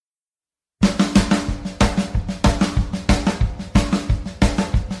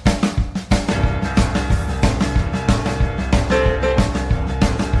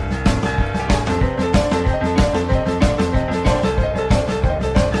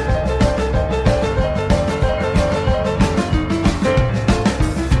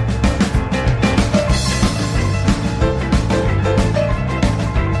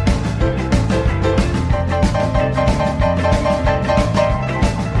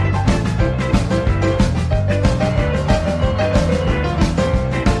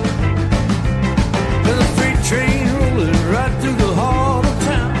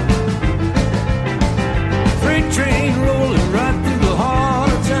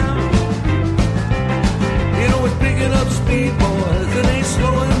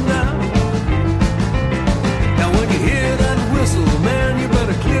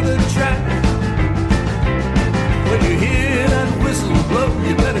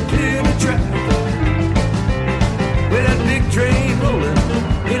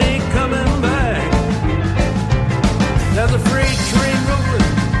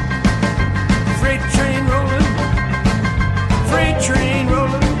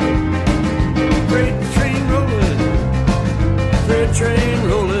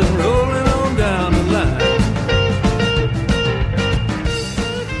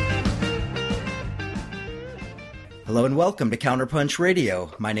welcome to Counterpunch Radio.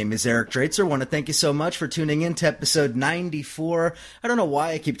 My name is Eric Draitser. I want to thank you so much for tuning in to episode 94. I don't know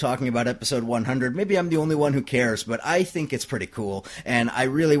why I keep talking about episode 100. Maybe I'm the only one who cares, but I think it's pretty cool. And I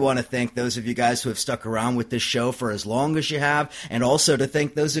really want to thank those of you guys who have stuck around with this show for as long as you have, and also to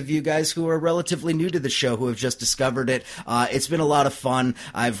thank those of you guys who are relatively new to the show who have just discovered it. It's been a lot of fun.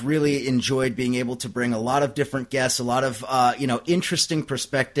 I've really enjoyed being able to bring a lot of different guests, a lot of interesting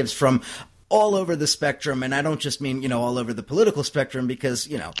perspectives from all over the spectrum, and I don't just mean, all over the political spectrum because,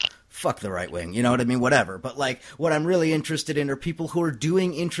 fuck the right wing, you know what I mean? Whatever. But, what I'm really interested in are people who are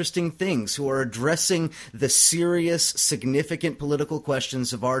doing interesting things, who are addressing the serious, significant political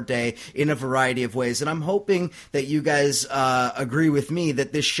questions of our day in a variety of ways. And I'm hoping that you guys agree with me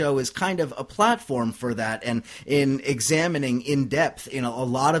that this show is kind of a platform for that, and in examining in depth, a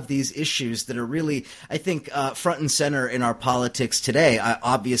lot of these issues that are really, I think, front and center in our politics today.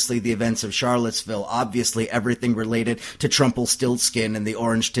 Obviously, the events of Charlottesville, obviously everything related to Trumpelstiltskin and the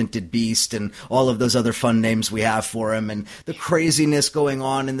orange-tinted beast and all of those other fun names we have for him, and the craziness going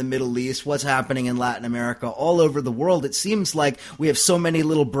on in the Middle East, what's happening in Latin America, all over the world. It seems like we have so many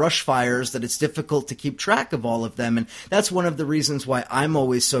little brush fires that it's difficult to keep track of all of them, and that's one of the reasons why I'm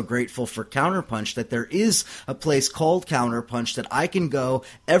always so grateful for Counterpunch, that there is a place called Counterpunch that I can go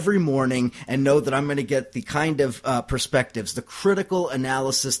every morning and know that I'm going to get the kind of perspectives, the critical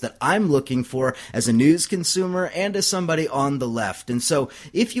analysis that I'm looking for as a news consumer and as somebody on the left. And so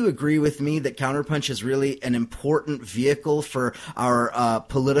if you agree with me that Counterpunch is really an important vehicle for our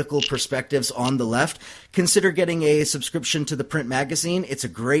political perspectives on the left, consider getting a subscription to the print magazine. It's a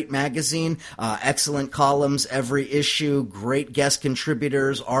great magazine, excellent columns every issue, great guest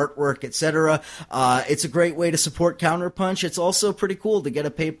contributors, artwork, etc. It's a great way to support Counterpunch. It's also pretty cool to get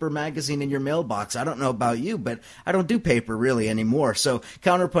a paper magazine in your mailbox. I don't know about you, but I don't do paper really anymore. So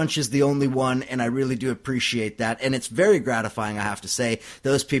Counterpunch is the only one, and I really do appreciate that. And it's very gratifying, I have to say,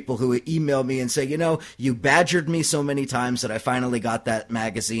 those people who email me and say, you badgered me so many times that I finally got that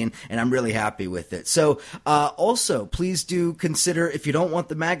magazine, and I'm really happy with it. So also, please do consider, if you don't want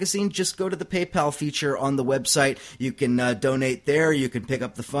the magazine, just go to the PayPal feature on the website. You can donate there. You can pick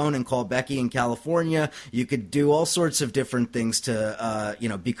up the phone and call Becky in California. You could do all sorts of different things to,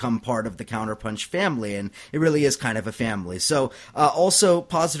 become part of the Counterpunch family, and it really is kind of a family. So also,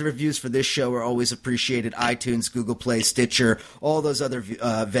 positive reviews for this show are always appreciated. iTunes, Google Play, Stitcher, all those other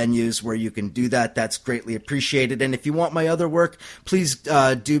venues where you can do that. That's greatly appreciated. And if you want my other work, please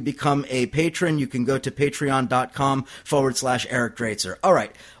do become a patron. You can go to patreon.com/Eric Draitser. All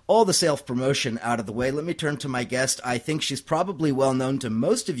right. All the self-promotion out of the way. Let me turn to my guest. I think she's probably well known to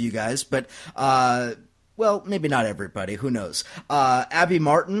most of you guys, but well, maybe not everybody. Who knows? Abby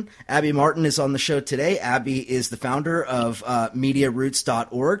Martin. Abby Martin is on the show today. Abby is the founder of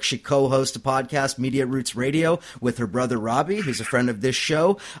MediaRoots.org. She co-hosts a podcast, Media Roots Radio, with her brother Robbie, who's a friend of this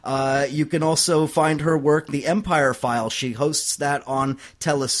show. You can also find her work, The Empire File. She hosts that on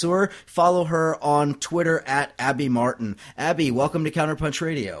Telesur. Follow her on Twitter at Abby Martin. Abby, welcome to Counterpunch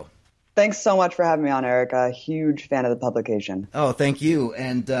Radio. Thanks so much for having me on, Eric. A huge fan of the publication. Oh, thank you.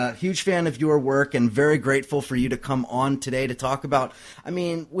 And huge fan of your work, and very grateful for you to come on today to talk about,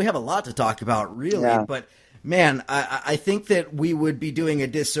 we have a lot to talk about, really, but man, I think that we would be doing a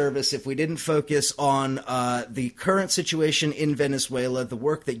disservice if we didn't focus on the current situation in Venezuela, the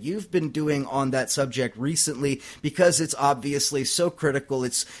work that you've been doing on that subject recently, because it's obviously so critical.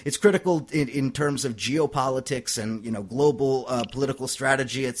 It's critical in terms of geopolitics and, global political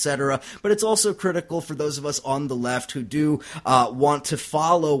strategy, etc. But it's also critical for those of us on the left who do want to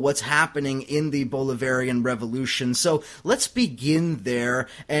follow what's happening in the Bolivarian Revolution. So let's begin there.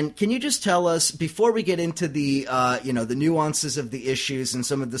 And can you just tell us, before we get into the the nuances of the issues and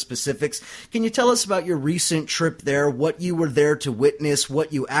some of the specifics, can you tell us about your recent trip there, what you were there to witness,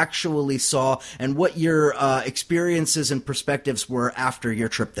 what you actually saw, and what your experiences and perspectives were after your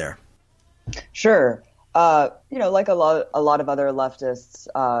trip there? Sure. Like a lot of other leftists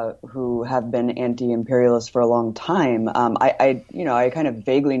who have been anti-imperialist for a long time, I kind of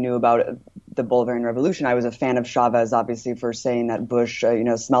vaguely knew about the Bolivarian Revolution. I was a fan of Chavez, obviously, for saying that Bush,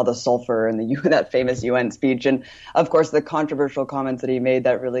 smelled the sulfur in that famous UN speech, and of course the controversial comments that he made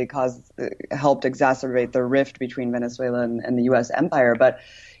that really helped exacerbate the rift between Venezuela and the U.S. empire. But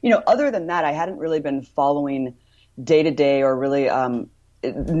other than that, I hadn't really been following day to day or really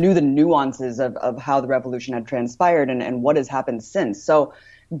knew the nuances of how the revolution had transpired and what has happened since. So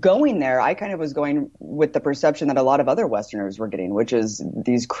going there, I kind of was going with the perception that a lot of other Westerners were getting, which is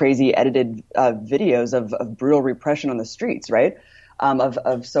these crazy edited videos of brutal repression on the streets, right?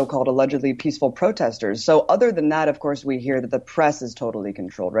 Of so-called allegedly peaceful protesters. So other than that, of course, we hear that the press is totally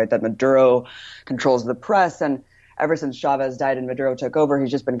controlled, right? That Maduro controls the press. And ever since Chavez died and Maduro took over,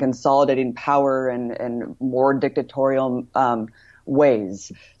 he's just been consolidating power and more dictatorial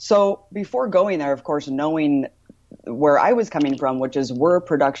ways. So before going there, of course, knowing where I was coming from, which is we're a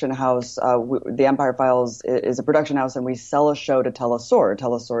production house. The Empire Files is a production house, and we sell a show to Telesur.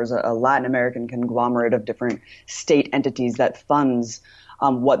 Telesur is a Latin American conglomerate of different state entities that funds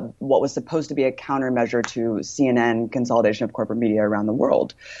what was supposed to be a countermeasure to CNN consolidation of corporate media around the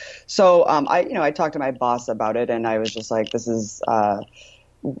world. So I talked to my boss about it, and I was just like, this is.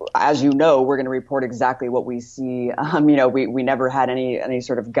 As you know, we're going to report exactly what we see. We never had any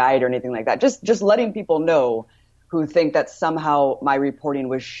sort of guide or anything like that. Just letting people know who think that somehow my reporting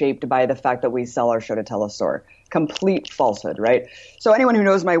was shaped by the fact that we sell our show to Telesur. Complete falsehood, right? So anyone who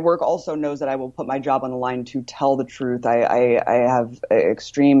knows my work also knows that I will put my job on the line to tell the truth. I have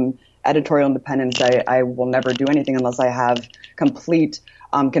extreme editorial independence. I will never do anything unless I have complete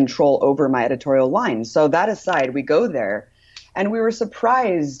control over my editorial line. So that aside, we go there, and we were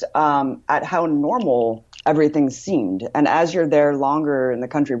surprised at how normal everything seemed. And as you're there longer in the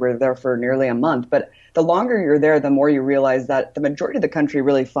country, we're there for nearly a month, but the longer you're there, the more you realize that the majority of the country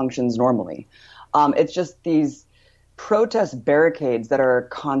really functions normally. It's just these protest barricades that are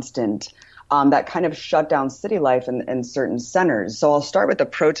constant, that kind of shut down city life in certain centers. So I'll start with the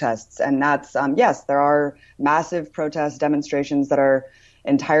protests, and that's, yes, there are massive protest demonstrations that are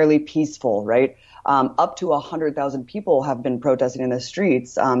entirely peaceful, right? Up to 100,000 people have been protesting in the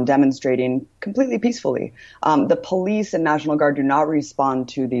streets, demonstrating completely peacefully. The police and National Guard do not respond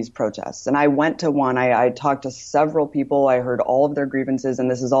to these protests. And I went to one. I talked to several people. I heard all of their grievances, and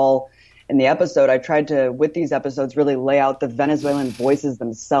this is all in the episode. I tried to, with these episodes, really lay out the Venezuelan voices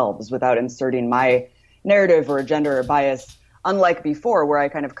themselves without inserting my narrative or agenda or bias, unlike before, where I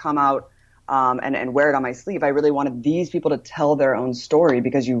kind of come out and wear it on my sleeve. I really wanted these people to tell their own story,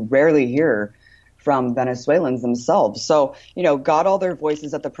 because you rarely hear from Venezuelans themselves. So, got all their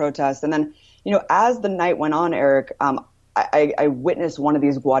voices at the protest. And then, as the night went on, Eric, I witnessed one of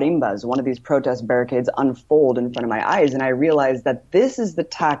these guarimbas, one of these protest barricades unfold in front of my eyes. And I realized that this is the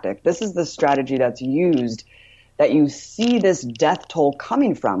tactic, this is the strategy that's used, that you see this death toll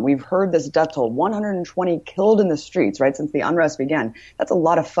coming from. We've heard this death toll, 120 killed in the streets, right, since the unrest began. That's a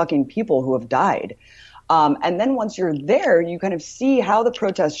lot of fucking people who have died. And then once you're there, you kind of see how the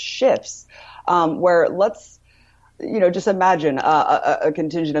protest shifts. Where let's, just imagine a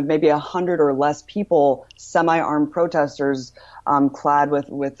contingent of maybe 100 or less people, semi-armed protesters, clad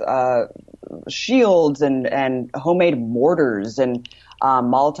with shields and homemade mortars and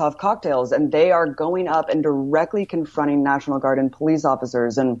Molotov cocktails, and they are going up and directly confronting National Guard and police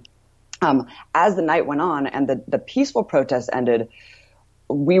officers. And as the night went on and the peaceful protest ended,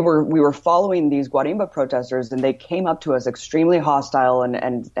 we were following these Guarimba protesters, and they came up to us extremely hostile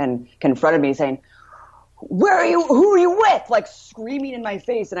and confronted me saying, "Where are you? Who are you with?" Like screaming in my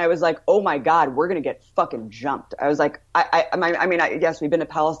face. And I was like, "Oh my God, we're going to get fucking jumped." I was like, yes, we've been to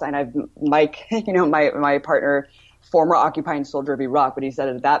Palestine. I've Mike, my partner, former occupying soldier of Iraq, but he said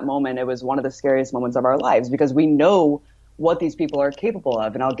at that moment, it was one of the scariest moments of our lives, because we know what these people are capable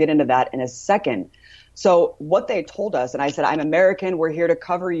of. And I'll get into that in a second. So what they told us, and I said, "I'm American. We're here to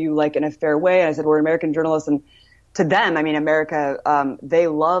cover you like in a fair way." And I said, "We're American journalists." And to them, America, they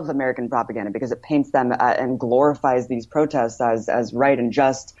love American propaganda because it paints them and glorifies these protests as right and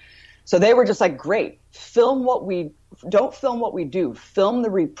just. So they were just like, "Great, don't film what we do. Film the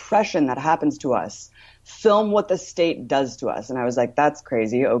repression that happens to us. Film what the state does to us." And I was like, "That's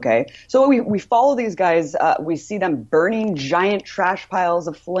crazy." Okay. So we follow these guys. We see them burning giant trash piles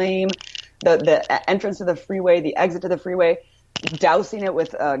of flame. The entrance to the freeway, the exit to the freeway, dousing it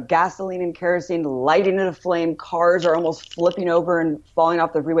with gasoline and kerosene, lighting it aflame. Cars are almost flipping over and falling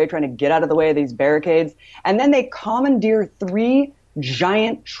off the freeway, trying to get out of the way of these barricades. And then they commandeer 3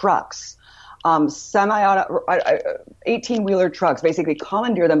 giant trucks, 18-wheeler trucks, basically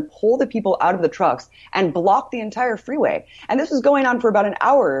commandeer them, pull the people out of the trucks, and block the entire freeway. And this was going on for about an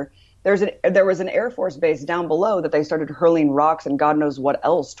hour. There was an Air Force base down below that they started hurling rocks and God knows what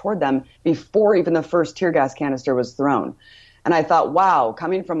else toward them before even the first tear gas canister was thrown. And I thought, wow,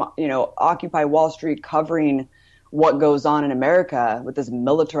 coming from, Occupy Wall Street, covering what goes on in America with this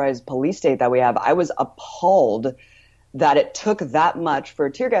militarized police state that we have, I was appalled that it took that much for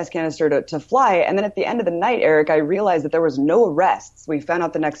a tear gas canister to fly. And then at the end of the night, Eric, I realized that there was no arrests. We found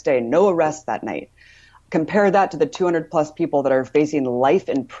out the next day, no arrests that night. Compare that to the 200 plus people that are facing life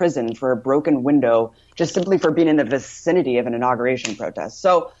in prison for a broken window, just simply for being in the vicinity of an inauguration protest.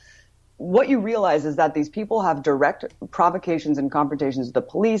 So what you realize is that these people have direct provocations and confrontations with the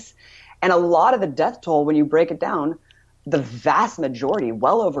police. And a lot of the death toll, when you break it down, the vast majority,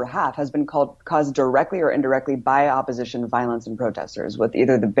 well over half, has been caused directly or indirectly by opposition violence and protesters, with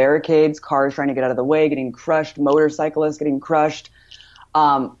either the barricades, cars trying to get out of the way, getting crushed, motorcyclists getting crushed,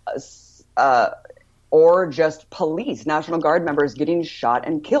 or just police, National Guard members getting shot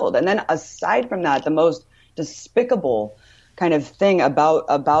and killed. And then aside from that, the most despicable kind of thing about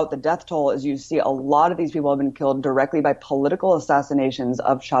the death toll is you see a lot of these people have been killed directly by political assassinations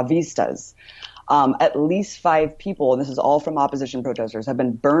of Chavistas. At least 5 people, and this is all from opposition protesters, have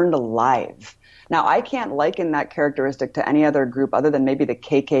been burned alive. Now, I can't liken that characteristic to any other group other than maybe the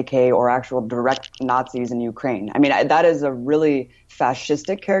KKK or actual direct Nazis in Ukraine. I mean, that is a really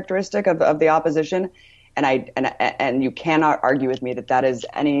fascistic characteristic of the opposition, and you cannot argue with me that has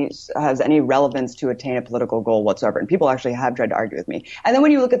any relevance to attain a political goal whatsoever. And people actually have tried to argue with me. And then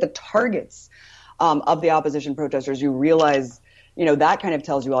when you look at the targets of the opposition protesters, you realize, that kind of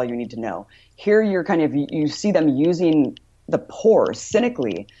tells you all you need to know. Here you see them using the poor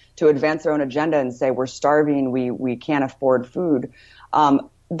cynically to advance their own agenda and say, we're starving, we can't afford food.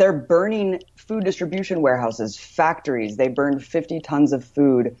 They're burning food distribution warehouses, factories. They burned 50 tons of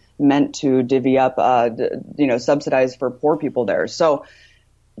food meant to divvy up, subsidize for poor people there. So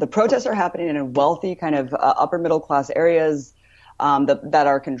the protests are happening in wealthy kind of upper middle class areas that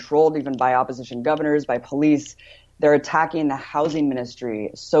are controlled even by opposition governors, by police. They're attacking the housing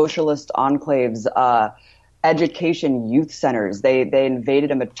ministry, socialist enclaves, education youth centers. They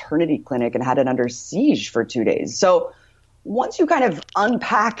invaded a maternity clinic and had it under siege for 2 days. So once you kind of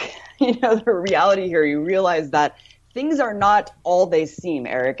unpack, the reality here, you realize that things are not all they seem,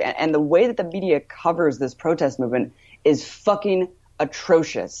 Eric. And the way that the media covers this protest movement is fucking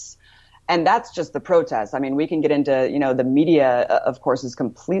atrocious. And that's just the protest. I mean, we can get into, the media, of course, is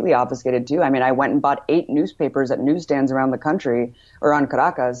completely obfuscated too. I mean, I went and bought 8 newspapers at newsstands around the country, around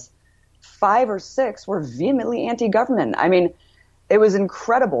Caracas. 5 or 6 were vehemently anti-government. I mean, it was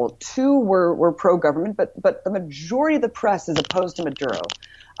incredible. 2 were pro-government, but the majority of the press is opposed to Maduro.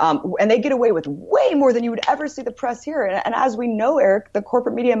 And they get away with way more than you would ever see the press here. And as we know, Eric, the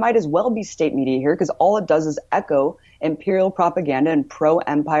corporate media might as well be state media here, because all it does is echo imperial propaganda and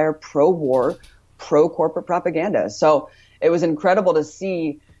pro-empire, pro-war, pro-corporate propaganda. So it was incredible to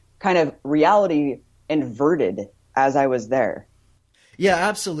see kind of reality inverted as I was there. Yeah,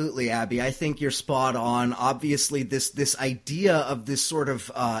 absolutely, Abby. I think you're spot on. Obviously, this idea of this sort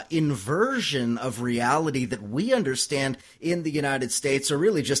of inversion of reality that we understand in the United States, or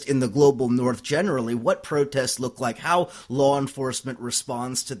really just in the global North generally, what protests look like, how law enforcement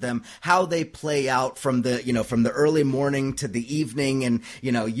responds to them, how they play out from the early morning to the evening, and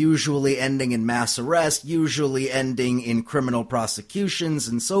usually ending in mass arrest, usually ending in criminal prosecutions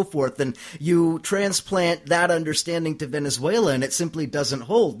and so forth. And you transplant that understanding to Venezuela, and it simply doesn't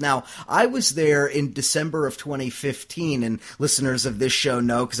hold. Now, I was there in December of 2015, and listeners of this show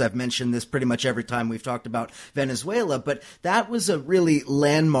know, because I've mentioned this pretty much every time we've talked about Venezuela, but that was a really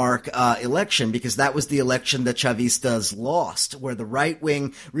landmark election, because that was the election that Chavistas lost, where the right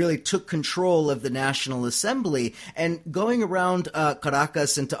wing really took control of the National Assembly. And going around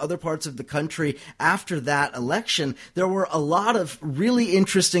Caracas and to other parts of the country after that election, there were a lot of really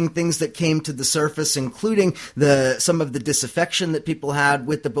interesting things that came to the surface, including some of the disaffection that people had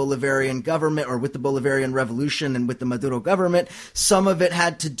with the Bolivarian government, or with the Bolivarian revolution and with the Maduro government. Some of it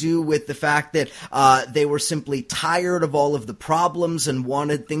had to do with the fact that they were simply tired of all of the problems and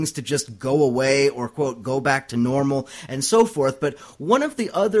wanted things to just go away, or, quote, go back to normal and so forth. But one of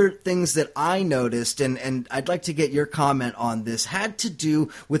the other things that I noticed, and I'd like to get your comment on this, had to do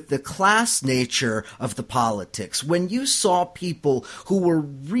with the class nature of the politics. When you saw people who were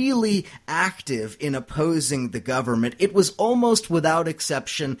really active in opposing the government, it was almost without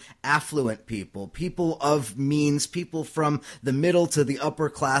exception affluent people of means, people from the middle to the upper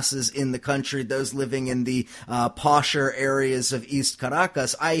classes in the country, those living in the posher areas of East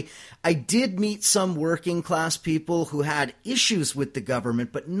Caracas. I did meet some working class people who had issues with the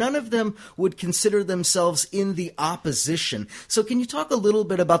government, but none of them would consider themselves in the opposition. So can you talk a little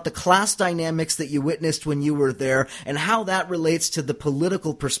bit about the class dynamics that you witnessed when you were there, and how that relates to the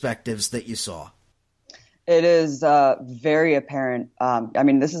political perspectives that you saw? It is very apparent.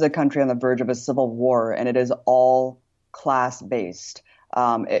 This is a country on the verge of a civil war, and it is all class-based.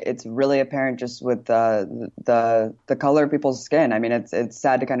 It's really apparent just with the color of people's skin. I mean, it's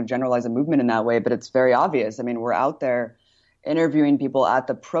sad to kind of generalize a movement in that way, but it's very obvious. I mean, we're out there interviewing people at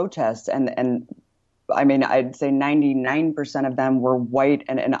the protests, and I mean, I'd say 99% of them were white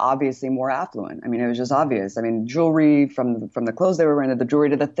and obviously more affluent. I mean, it was just obvious. I mean, jewelry, from the clothes they were wearing, to the jewelry,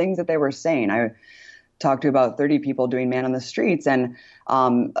 to the things that they were saying. talked to about 30 people doing Man on the Streets, and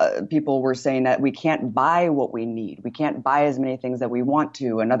people were saying that we can't buy what we need. We can't buy as many things that we want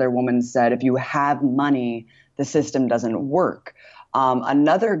to. Another woman said, if you have money, the system doesn't work.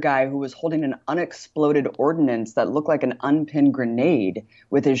 Another guy who was holding an unexploded ordnance that looked like an unpinned grenade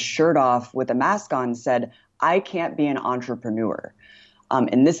with his shirt off with a mask on said, I can't be an entrepreneur.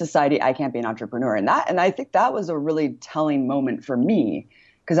 In this society, I can't be an entrepreneur. And I think that was a really telling moment for me,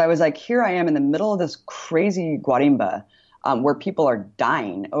 because I was like, here I am in the middle of this crazy guarimba where people are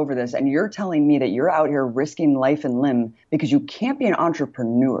dying over this. And you're telling me that you're out here risking life and limb because you can't be an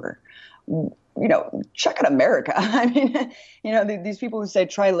entrepreneur. Check out America. I mean, these people who say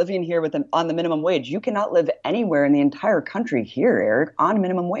try living here on the minimum wage. You cannot live anywhere in the entire country here, Eric, on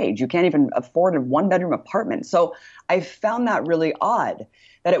minimum wage. You can't even afford a 1-bedroom apartment. So I found that really odd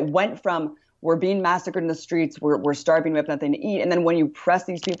that it went from we're being massacred in the streets, we're starving, we have nothing to eat. And then when you press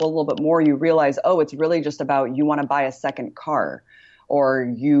these people a little bit more, you realize, oh, it's really just about you want to buy a second car, or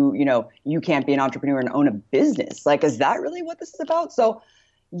you can't be an entrepreneur and own a business. Like, is that really what this is about? So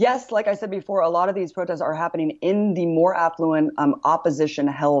yes, like I said before, a lot of these protests are happening in the more affluent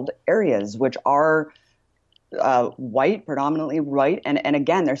opposition-held areas, which are white, predominantly white. And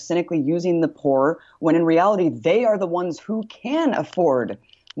again, they're cynically using the poor when in reality, they are the ones who can afford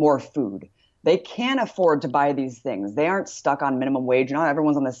more food. They can afford to buy these things. They aren't stuck on minimum wage. Not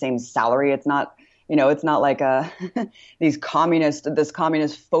everyone's on the same salary. It's not like this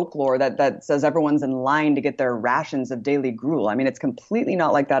communist folklore that says everyone's in line to get their rations of daily gruel. I mean, it's completely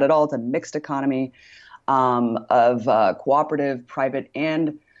not like that at all. It's a mixed economy of cooperative, private,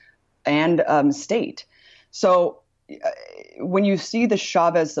 and state. So when you see the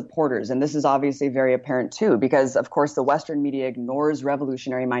Chavez supporters, and this is obviously very apparent too, because of course the Western media ignores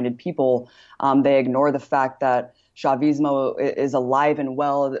revolutionary-minded people. They ignore the fact that Chavismo is alive and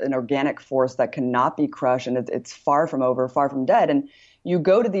well, an organic force that cannot be crushed, and it's far from over, far from dead. And you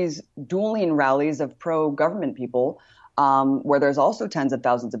go to these dueling rallies of pro-government people, where there's also tens of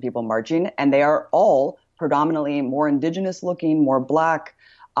thousands of people marching, and they are all predominantly more indigenous looking, more black,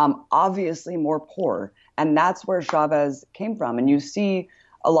 obviously more poor. And that's where Chavez came from. And you see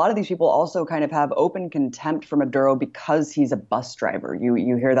a lot of these people also kind of have open contempt for Maduro because he's a bus driver.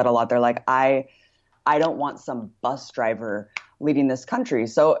 You hear that a lot. They're like, I don't want some bus driver leading this country.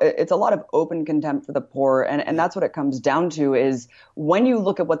 So it's a lot of open contempt for the poor. And that's what it comes down to is when you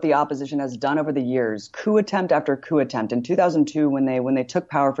look at what the opposition has done over the years, coup attempt after coup attempt. In 2002, when they took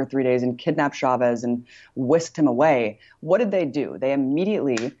power for 3 days and kidnapped Chavez and whisked him away, what did they do? They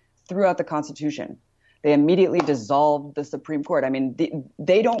immediately threw out the Constitution. They immediately dissolved the Supreme Court. I mean,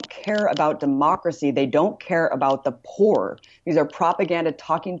 they don't care about democracy. They don't care about the poor. These are propaganda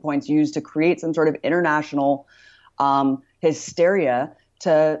talking points used to create some sort of international hysteria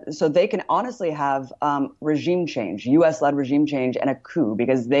so they can honestly have regime change, U.S.-led regime change and a coup,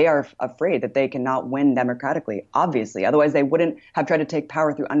 because they are afraid that they cannot win democratically, obviously. Otherwise, they wouldn't have tried to take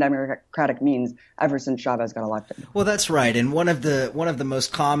power through undemocratic means ever since Chavez got elected. Well, that's right. And one of the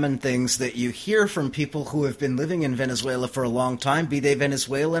most common things that you hear from people who have been living in Venezuela for a long time, be they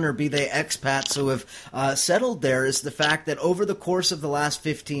Venezuelan or be they expats who have settled there, is the fact that over the course of the last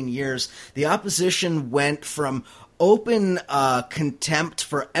 15 years, the opposition went from open contempt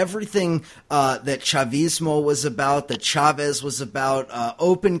for everything that Chavismo was about, that Chavez was about,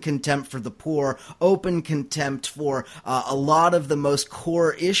 open contempt for the poor, open contempt for a lot of the most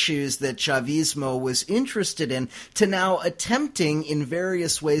core issues that Chavismo was interested in, to now attempting in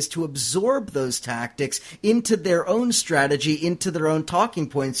various ways to absorb those tactics into their own strategy, into their own talking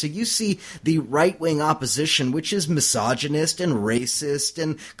points. So you see the right-wing opposition, which is misogynist and racist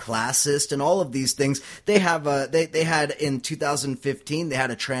and classist and all of these things. They have they had in 2015, they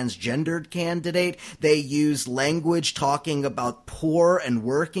had a transgendered candidate. They used language talking about poor and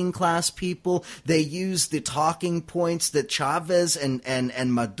working class people. They used the talking points that Chavez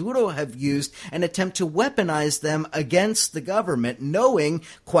and Maduro have used and attempt to weaponize them against the government, knowing,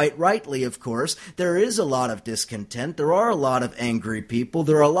 quite rightly, of course, there is a lot of discontent. There are a lot of angry people.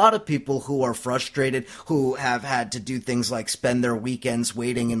 There are a lot of people who are frustrated, who have had to do things like spend their weekends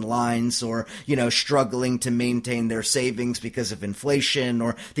waiting in lines or, struggling to maintain their savings because of inflation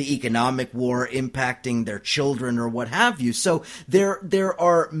or the economic war impacting their children or what have you. So there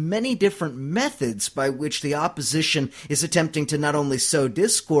are many different methods by which the opposition is attempting to not only sow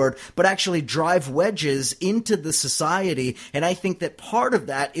discord, but actually drive wedges into the society. And I think that part of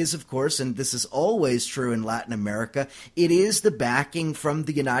that is, of course, and this is always true in Latin America, it is the backing from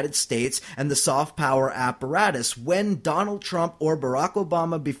the United States and the soft power apparatus. When Donald Trump or Barack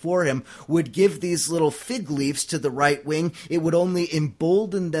Obama before him would give these little fig leaves to the right wing, it would only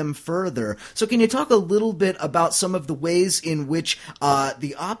embolden them further. So can you talk a little bit about some of the ways in which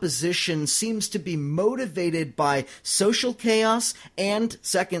the opposition seems to be motivated by social chaos and,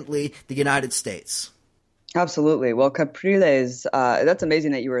 secondly, the United States? Absolutely. Well, Capriles, that's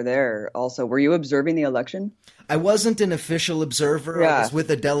amazing that you were there also. Were you observing the election? I wasn't an official observer. Yeah. I was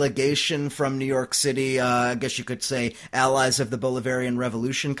with a delegation from New York City, I guess you could say allies of the Bolivarian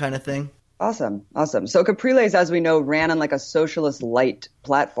Revolution kind of thing. Awesome. So Capriles, as we know, ran on like a socialist light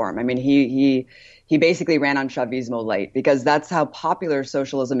platform. I mean, he basically ran on Chavismo light because that's how popular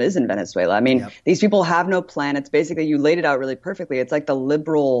socialism is in Venezuela. I mean, These people have no plan. It's basically, you laid it out really perfectly. It's like the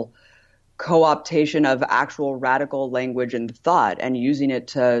liberal co-optation of actual radical language and thought and using it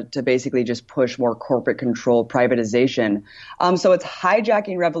to basically just push more corporate control, privatization. So it's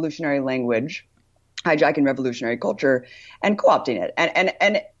hijacking revolutionary language, hijacking revolutionary culture, and co-opting it.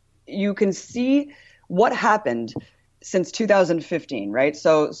 And you can see what happened since 2015, right?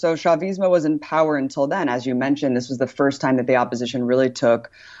 So Chavismo was in power until then. As you mentioned, this was the first time that the opposition really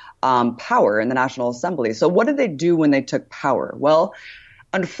took power in the National Assembly. So what did they do when they took power? Well,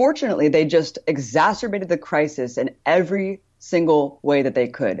 unfortunately, they just exacerbated the crisis in every single way that they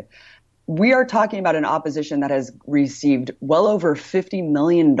could. We are talking about an opposition that has received well over $50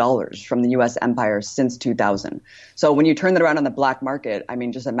 million from the U.S. empire since 2000. So when you turn that around on the black market, I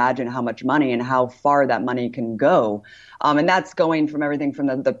mean, just imagine how much money and how far that money can go. And that's going from everything from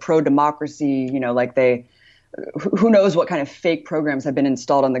the pro-democracy, like who knows what kind of fake programs have been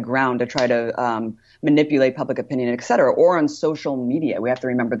installed on the ground to try to manipulate public opinion, et cetera, or on social media. We have to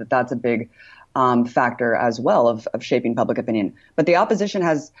remember that that's a big factor as well of shaping public opinion. But the opposition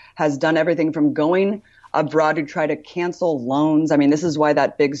has done everything from going abroad to try to cancel loans. I mean, this is why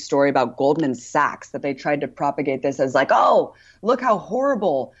that big story about Goldman Sachs, that they tried to propagate this as like, oh, look how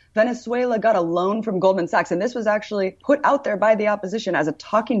horrible. Venezuela got a loan from Goldman Sachs. And this was actually put out there by the opposition as a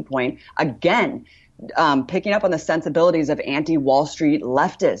talking point, again, picking up on the sensibilities of anti-Wall Street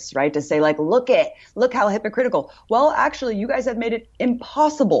leftists, right? To say like, look how hypocritical. Well, actually, you guys have made it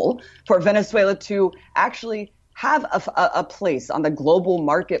impossible for Venezuela to actually have a place on the global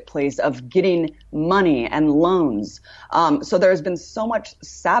marketplace of getting money and loans. So there has been so much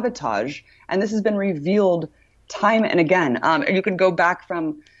sabotage, and this has been revealed time and again. You can go back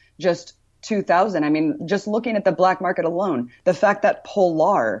from just 2000. I mean, just looking at the black market alone, the fact that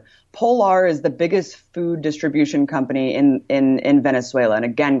Polar is the biggest food distribution company in Venezuela. And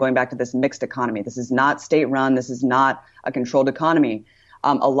again, going back to this mixed economy, this is not state run. This is not a controlled economy.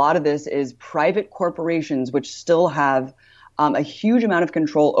 A lot of this is private corporations, which still have a huge amount of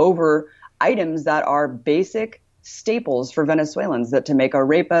control over items that are basic staples for Venezuelans, that to make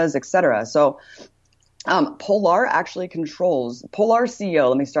arepas, et cetera. So Polar actually controls, Polar CEO,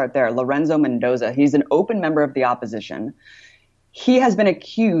 let me start there, Lorenzo Mendoza. He's an open member of the opposition. He has been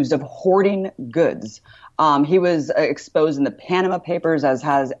accused of hoarding goods. He was exposed in the Panama Papers as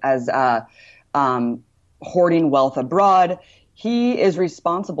hoarding wealth abroad. He is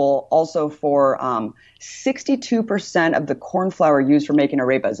responsible also for 62% of the corn flour used for making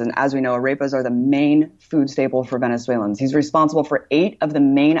arepas. And as we know, arepas are the main food staple for Venezuelans. He's responsible for 8 of the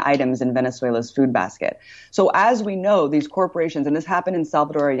main items in Venezuela's food basket. So as we know, these corporations, and this happened in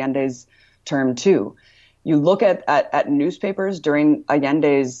Salvador Allende's term too, you look at newspapers during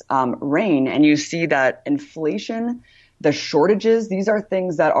Allende's reign, and you see that inflation, the shortages, these are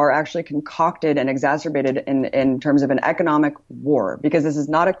things that are actually concocted and exacerbated in terms of an economic war, because this is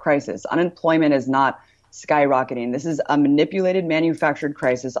not a crisis. Unemployment is not skyrocketing. This is a manipulated, manufactured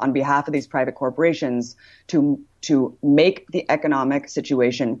crisis on behalf of these private corporations to make the economic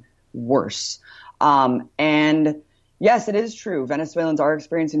situation worse. And yes, it is true. Venezuelans are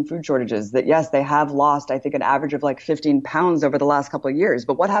experiencing food shortages. That yes, they have lost, I think, an average of like 15 pounds over the last couple of years.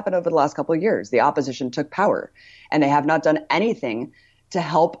 But what happened over the last couple of years? The opposition took power, and they have not done anything to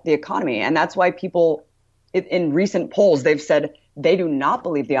help the economy. And that's why people in recent polls, they've said they do not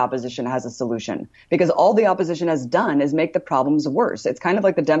believe the opposition has a solution, because all the opposition has done is make the problems worse. It's kind of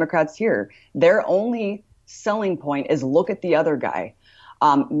like the Democrats here. Their only selling point is look at the other guy.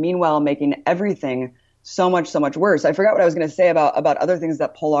 Meanwhile, making everything so much worse. I forgot what I was going to say about other things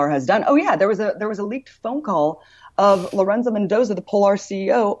that Polar has done. Oh yeah, there was a leaked phone call of Lorenzo Mendoza, the Polar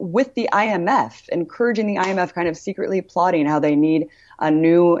CEO, with the IMF, encouraging the IMF, kind of secretly plotting how they need a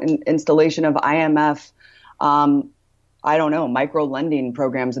new installation of IMF, micro lending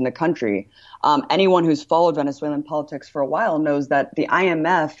programs in the country. Anyone who's followed Venezuelan politics for a while knows that the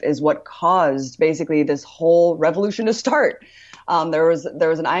IMF is what caused basically this whole revolution to start. There was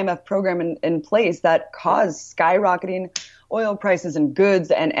an IMF program in place that caused skyrocketing oil prices and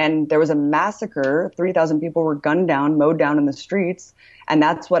goods, and there was a massacre. 3,000 people were gunned down, mowed down in the streets, and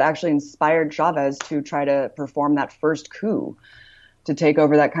that's what actually inspired Chavez to try to perform that first coup, to take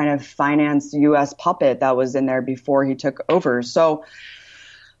over that kind of financed U.S. puppet that was in there before he took over. So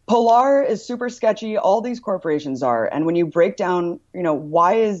Pilar is super sketchy. All these corporations are. And when you break down,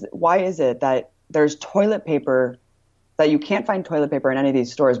 why is it that there's toilet paper, that you can't find toilet paper in any of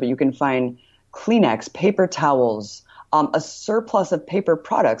these stores, but you can find Kleenex, paper towels, a surplus of paper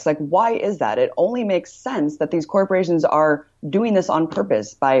products? Like, why is that? It only makes sense that these corporations are doing this on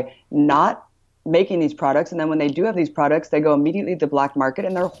purpose by not making these products, and then when they do have these products, they go immediately to the black market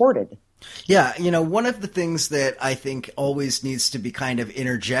and they're hoarded. Yeah, one of the things that I think always needs to be kind of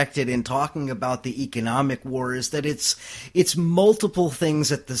interjected in talking about the economic war is that it's multiple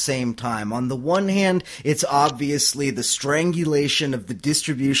things at the same time. On the one hand, it's obviously the strangulation of the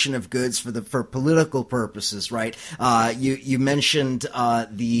distribution of goods for political purposes, right? You mentioned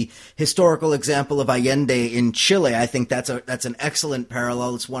the historical example of Allende in Chile. I think that's an excellent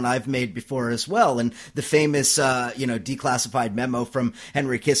parallel. It's one I've made before as well. And the famous declassified memo from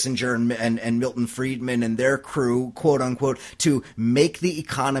Henry Kissinger and Milton Friedman and their crew, quote unquote, to make the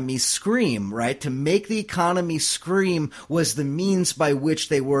economy scream, right? To make the economy scream was the means by which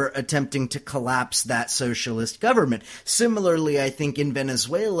they were attempting to collapse that socialist government. Similarly, I think in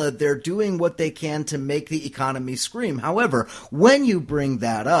Venezuela, they're doing what they can to make the economy scream. However, when you bring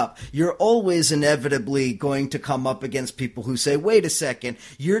that up, you're always inevitably going to come up against people who say, wait a second,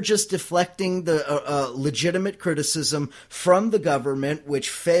 you're just deflecting the legitimate criticism from the government, which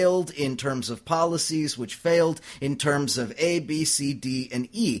failed in terms of policies, which failed in terms of A, B, C, D, and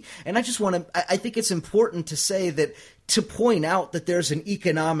E. And I think it's important to say that to point out that there's an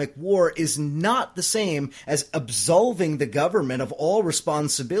economic war is not the same as absolving the government of all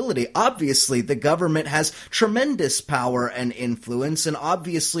responsibility. Obviously, the government has tremendous power and influence, and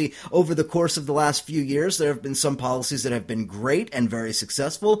obviously, over the course of the last few years, there have been some policies that have been great and very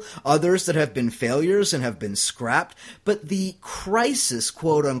successful, others that have been failures and have been scrapped. But the crisis,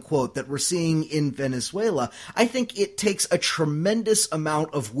 quote unquote, that we're seeing in Venezuela, I think it takes a tremendous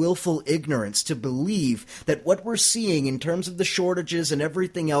amount of willful ignorance to believe that what we're seeing in terms of the shortages and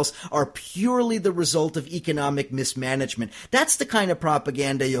everything else are purely the result of economic mismanagement. That's the kind of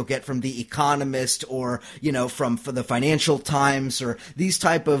propaganda you'll get from The Economist or, from the Financial Times or these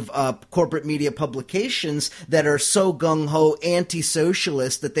type of corporate media publications that are so gung-ho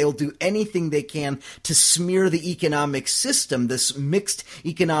anti-socialist that they'll do anything they can to smear the economic system, this mixed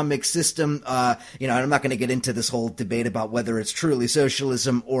economic system. I'm not going to get into this whole debate about whether it's truly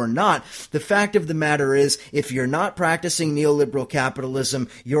socialism or not. The fact of the matter is, if you're not practicing neoliberal capitalism,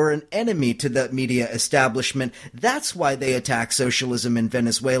 you're an enemy to the media establishment. That's why they attack socialism in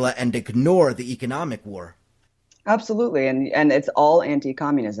Venezuela and ignore the economic war. Absolutely. And it's all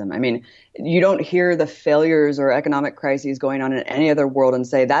anti-communism. I mean, you don't hear the failures or economic crises going on in any other world and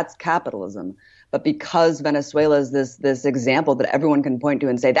say that's capitalism. But because Venezuela is this example that everyone can point to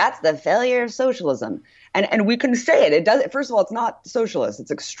and say that's the failure of socialism, and we can say it. It does. First of all, it's not socialist.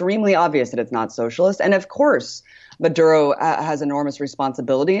 It's extremely obvious that it's not socialist. And of course, Maduro has enormous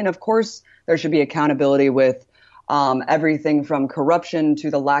responsibility. And of course, there should be accountability with everything from corruption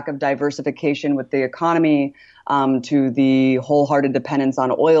to the lack of diversification with the economy, to the wholehearted dependence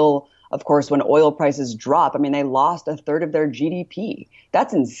on oil. Of course, when oil prices drop, they lost a third of their GDP.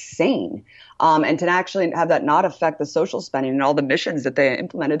 That's insane. And to actually have that not affect the social spending and all the missions that they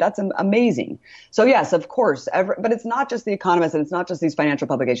implemented, that's amazing. So yes, of course, but it's not just The Economist and it's not just these financial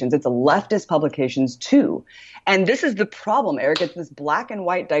publications. It's leftist publications too. And this is the problem, Eric. It's this black and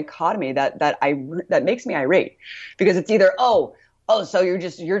white dichotomy that makes me irate, because it's either, so you're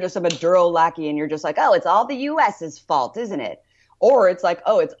just a Maduro lackey and you're just like, it's all the US's fault, isn't it? Or it's like,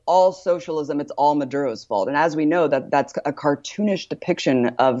 it's all socialism, it's all Maduro's fault. And as we know, that's a cartoonish depiction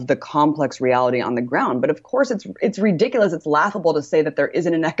of the complex reality on the ground. But of course, it's ridiculous, it's laughable to say that there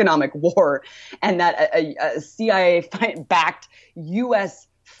isn't an economic war and that a CIA-backed U.S.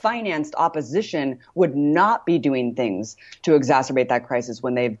 financed opposition would not be doing things to exacerbate that crisis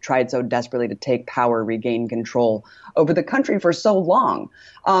when they've tried so desperately to take power, regain control over the country for so long.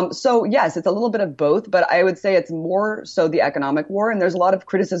 So yes, it's a little bit of both, but I would say it's more so the economic war. And there's a lot of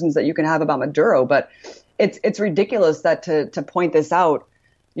criticisms that you can have about Maduro, but it's ridiculous that to point this out,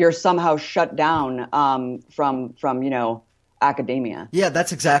 you're somehow shut down from academia. Yeah,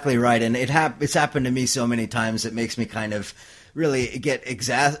 that's exactly right. And it's happened to me so many times. It makes me kind of really get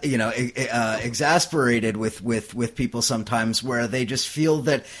exasperated with people sometimes, where they just feel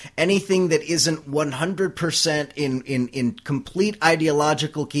that anything that isn't 100% in complete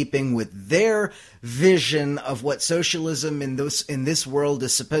ideological keeping with their vision of what socialism in this world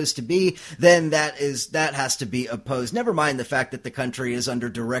is supposed to be, then that has to be opposed. Never mind the fact that the country is under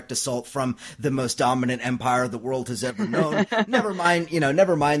direct assault from the most dominant empire the world has ever known. never mind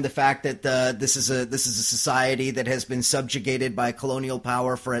the fact that this is a society that has been subjugated by colonial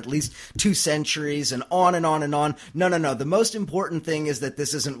power for at least 2 centuries, and on and on and on. No. The most important thing is that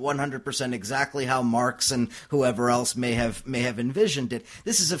this isn't 100% exactly how Marx and whoever else may have envisioned it.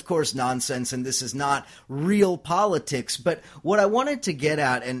 This is, of course, nonsense, and this is not real politics. But what I wanted to get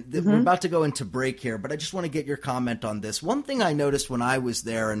at, and we're about to go into break here, but I just want to get your comment on this. One thing I noticed when I was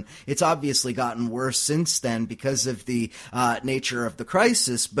there, and it's obviously gotten worse since then because of the nature of the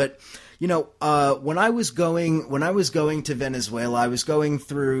crisis, but when I was going to Venezuela, I was going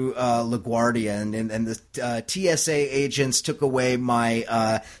through LaGuardia, and the TSA agents took away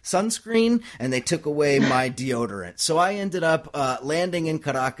my sunscreen, and they took away my deodorant. So I ended up landing in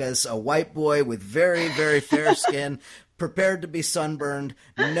Caracas, a white boy with very, very fair skin, prepared to be sunburned,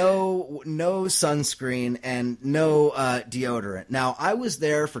 no sunscreen, and no deodorant. Now, I was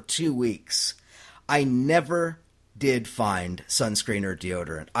there for 2 weeks. I never did find sunscreen or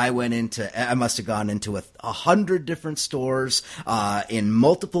deodorant. I must have gone into 100 different stores in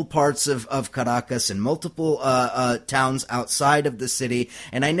multiple parts of Caracas and multiple towns outside of the city,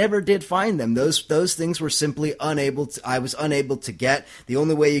 and I never did find them. Those things were simply I was unable to get. The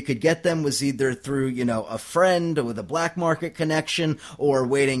only way you could get them was either through a friend with a black market connection, or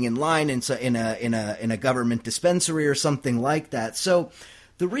waiting in line in a government dispensary or something like that. So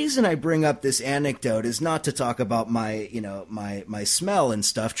the reason I bring up this anecdote is not to talk about my smell and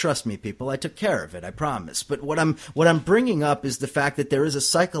stuff. Trust me, people, I took care of it, I promise. But what I'm bringing up is the fact that there is a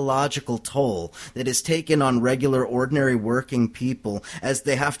psychological toll that is taken on regular, ordinary working people as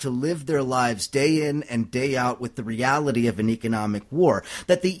they have to live their lives day in and day out with the reality of an economic war.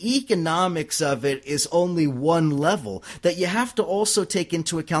 That the economics of it is only one level. That you have to also take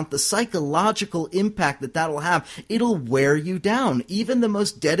into account the psychological impact that'll have. It'll wear you down. Even the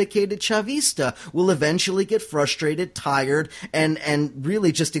most dedicated Chavista will eventually get frustrated, tired, and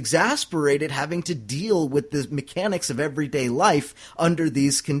really just exasperated having to deal with the mechanics of everyday life under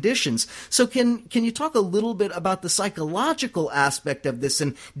these conditions. So can you talk a little bit about the psychological aspect of this,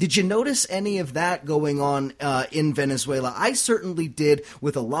 and did you notice any of that going on in Venezuela? I certainly did,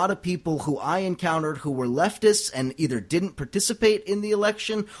 with a lot of people who I encountered who were leftists and either didn't participate in the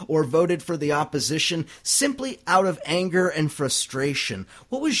election or voted for the opposition simply out of anger and frustration.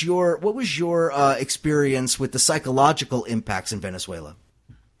 What was your experience with the psychological impacts in Venezuela?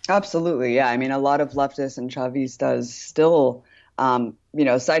 Absolutely, yeah. I mean, a lot of leftists and Chavistas still,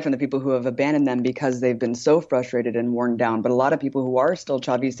 aside from the people who have abandoned them because they've been so frustrated and worn down, but a lot of people who are still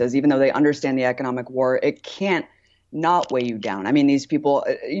Chavistas, even though they understand the economic war, it can't not weigh you down. I mean, these people,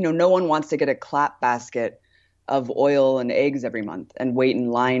 no one wants to get a clap basket of oil and eggs every month and wait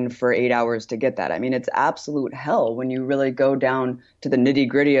in line for 8 hours to get that. I mean, it's absolute hell when you really go down to the nitty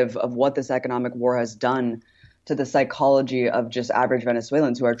gritty of what this economic war has done to the psychology of just average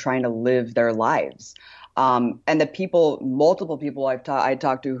Venezuelans who are trying to live their lives. And the multiple people I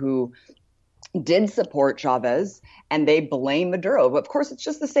talked to who did support Chavez, and they blame Maduro. But of course, it's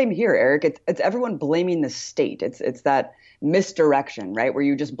just the same here, Eric. It's everyone blaming the state. It's that misdirection, right, where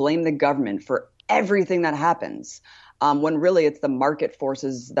you just blame the government for everything that happens, when really it's the market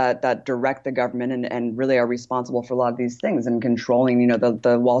forces that direct the government and really are responsible for a lot of these things and controlling,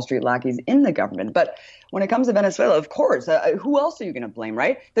 the Wall Street lackeys in the government. But when it comes to Venezuela, of course, who else are you going to blame,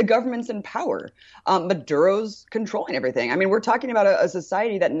 right? The government's in power. Maduro's controlling everything. I mean, we're talking about a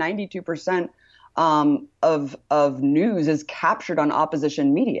society that 92% of news is captured on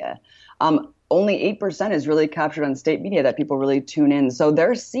opposition media. Only 8% is really captured on state media that people really tune in. So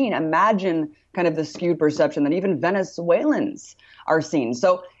they're seeing, imagine kind of the skewed perception that even Venezuelans are seeing.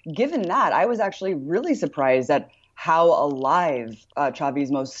 So given that, I was actually really surprised at how alive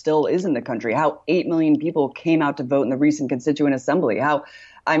Chavismo still is in the country, how 8 million people came out to vote in the recent Constituent Assembly.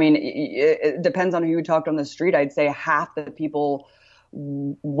 It depends on who you talked on the street. I'd say half the people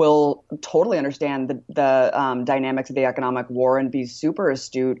will totally understand the dynamics of the economic war and be super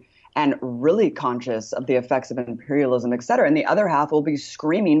astute and really conscious of the effects of imperialism, et cetera. And the other half will be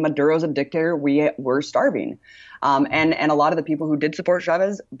screaming, Maduro's a dictator, we're starving. And a lot of the people who did support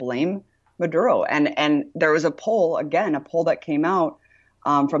Chavez blame Maduro. And there was a poll that came out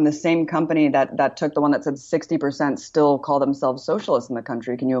from the same company that took the one that said 60% still call themselves socialists in the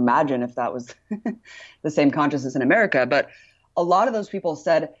country. Can you imagine if that was the same consciousness in America? But a lot of those people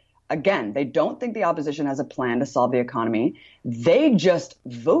said, again, they don't think the opposition has a plan to solve the economy. They just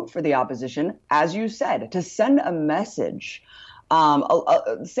vote for the opposition, as you said, to send a message.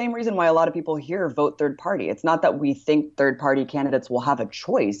 Same reason why a lot of people here vote third party. It's not that we think third party candidates will have a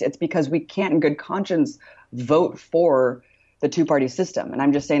choice. It's because we can't in good conscience vote for the two-party system. And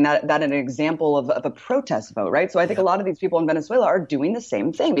I'm just saying that an example of a protest vote, right? So I think a lot of these people in Venezuela are doing the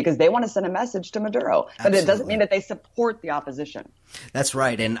same thing because they want to send a message to Maduro. But it doesn't mean that they support the opposition. That's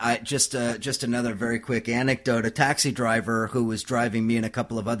right. And just another very quick anecdote. A taxi driver who was driving me and a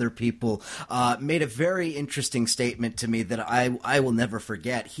couple of other people made a very interesting statement to me that I will never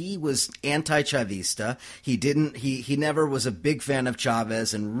forget. He was anti-Chavista. He never was a big fan of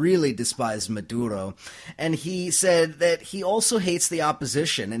Chavez and really despised Maduro. And he said that he also hates the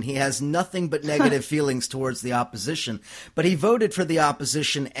opposition and he has nothing but negative feelings towards the opposition. But he voted for the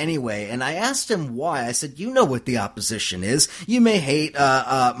opposition anyway. And I asked him why. I said, you know what the opposition is. You may hate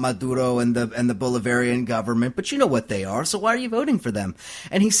Maduro and the Bolivarian government, but you know what they are. So why are you voting for them?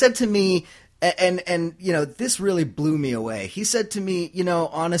 And he said to me, and you know, this really blew me away. He said to me, you know,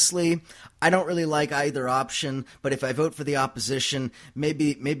 honestly, I don't really like either option, but if I vote for the opposition,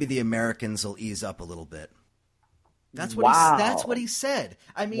 maybe the Americans will ease up a little bit. That's what he said.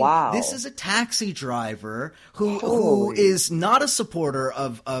 I mean, This is a taxi driver who is not a supporter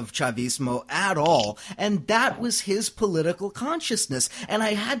of Chavismo at all, and that was his political consciousness. And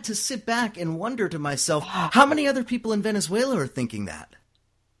I had to sit back and wonder to myself, how many other people in Venezuela are thinking that?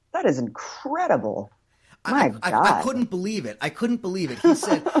 That is incredible. My God. I couldn't believe it.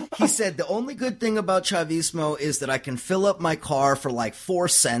 He said the only good thing about Chavismo is that I can fill up my car for like 4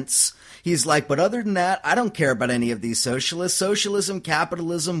 cents. He's like, but other than that, I don't care about any of these socialists, socialism,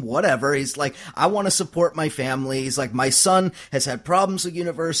 capitalism, whatever. He's like, I want to support my family. He's like, my son has had problems with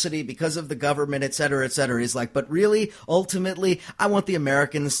university because of the government, et cetera, et cetera. He's like, but really, ultimately, I want the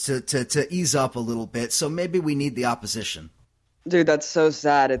Americans to ease up a little bit. So maybe we need the opposition. Dude, that's so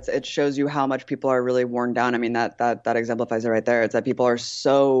sad. It shows you how much people are really worn down. I mean, that exemplifies it right there. It's that people are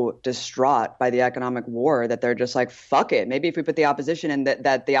so distraught by the economic war that they're just like, fuck it. Maybe if we put the opposition in,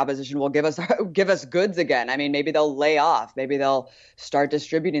 that the opposition will give us goods again. I mean, maybe they'll lay off. Maybe they'll start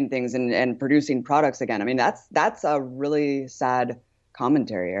distributing things and producing products again. I mean, that's a really sad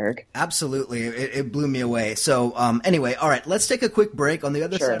commentary, Eric. Absolutely. It blew me away. So anyway, all right, let's take a quick break. On the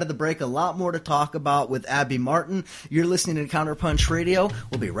other side of the break, a lot more to talk about with Abby Martin. You're listening to Counterpunch Radio.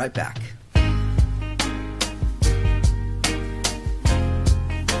 We'll be right back.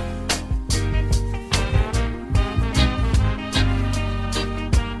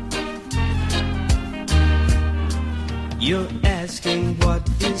 You're asking what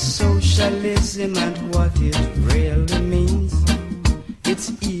is socialism and what it really means.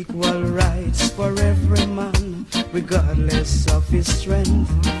 It's equal rights for every man, regardless of his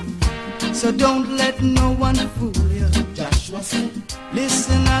strength. So don't let no one fool you. Joshua said,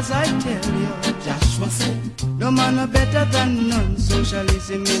 listen as I tell you. Joshua said, no man are better than none.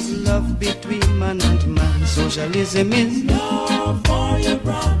 Socialism is love between man and man. Socialism is love for your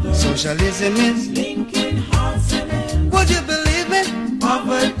brother. Socialism is linking hearts and hands. Would you believe me?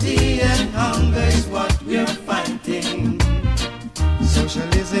 Poverty and hunger is what we're fighting.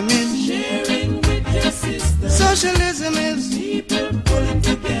 Socialism is sharing with your sister. Socialism is people pulling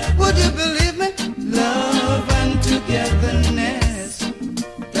together. Would you believe me? Love and togetherness.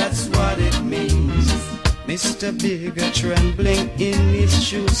 That's what it means. Mr. Bigger trembling in his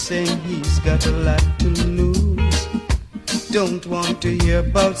shoes, saying he's got a lot to lose. Don't want to hear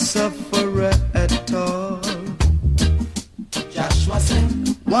about sufferer at all. Joshua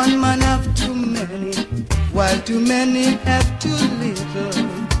said, one man have too many, while too many have too little.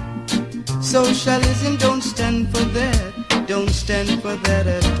 Socialism don't stand for that, don't stand for that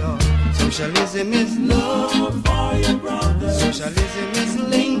at all. Socialism is love for your brother. Socialism is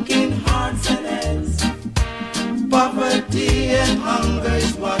linking hearts and heads. Poverty and hunger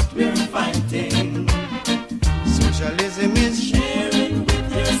is what we're fighting. Socialism is sharing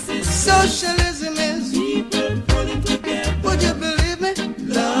with your sisters. Socialism is people pulling together. Would you believe me?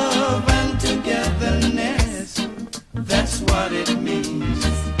 Love and togetherness. That's what it means.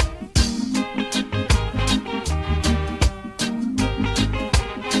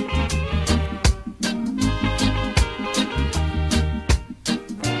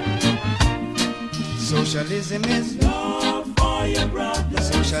 Socialism is love for your brother.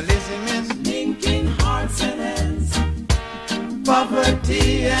 Socialism is linking hearts and hands.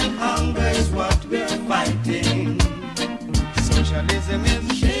 Poverty and hunger is what we're fighting. Socialism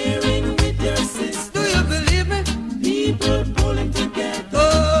is sharing with your sister. Do you believe me? People pulling together.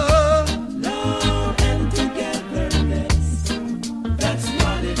 Oh, love and togetherness.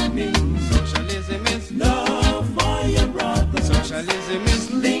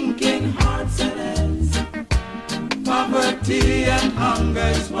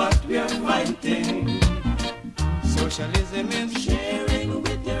 is what we are fighting. Socialism is sharing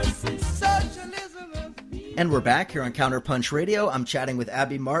with your sister. Socialism is... And we're back here on Counterpunch Radio. I'm chatting with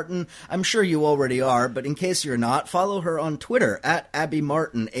Abby Martin. I'm sure you already are, but in case you're not, follow her on Twitter at Abby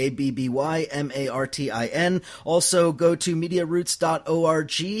Martin, ABBYMARTIN. Also, go to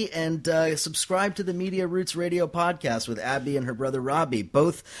MediaRoots.org and subscribe to the Media Roots Radio podcast with Abby and her brother Robbie.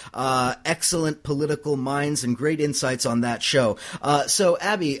 Both excellent political minds and great insights on that show. So,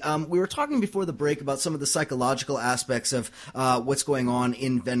 Abby, we were talking before the break about some of the psychological aspects of what's going on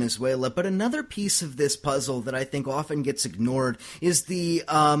in Venezuela, but another piece of this puzzle that I think often gets ignored is the,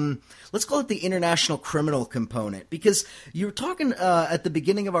 let's call it the international criminal component, because you were talking at the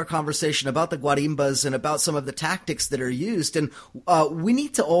beginning of our conversation about the guarimbas and about some of the tactics that are used, and we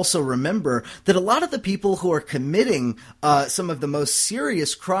need to also remember that a lot of the people who are committing some of the most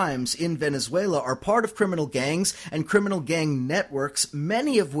serious crimes in Venezuela are part of criminal gangs and criminal gang networks,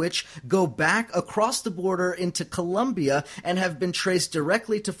 many of which go back across the border into Colombia and have been traced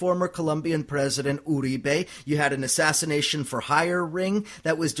directly to former Colombian President Uribe. You had an assassination for hire ring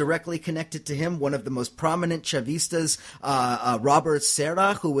that was directly connected to him. One of the most prominent Chavistas, Robert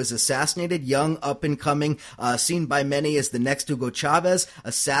Serra, who was assassinated, young, up-and-coming, seen by many as the next Hugo Chavez,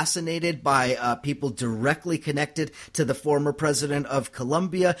 assassinated by people directly connected to the former president of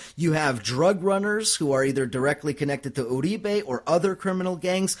Colombia. You have drug runners who are either directly connected to Uribe or other criminal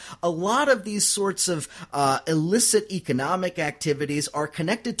gangs. A lot of these sorts of illicit economic activities are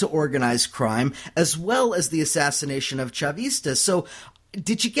connected to organized crime, as well as the assassination of Chavistas. So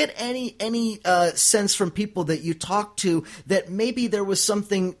did you get any sense from people that you talked to that maybe there was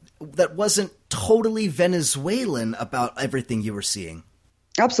something that wasn't totally Venezuelan about everything you were seeing?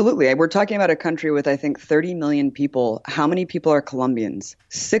 Absolutely. We're talking about a country with, I think, 30 million people. How many people are Colombians?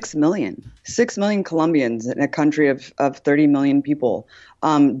 6 million. 6 million Colombians in a country of 30 million people.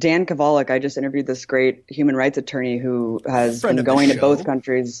 Dan Kovalik, I just interviewed this great human rights attorney who has been going to both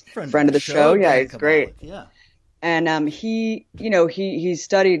countries. Friend of the show. Yeah, he's great. Yeah. And he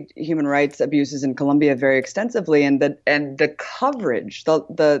studied human rights abuses in Colombia very extensively, and the coverage,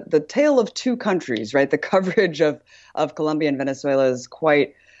 the tale of two countries, right? The coverage of Colombia and Venezuela is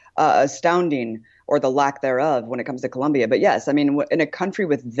quite astounding, or the lack thereof when it comes to Colombia. But yes, I mean, in a country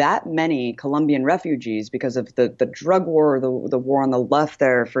with that many Colombian refugees because of the drug war, the war on the left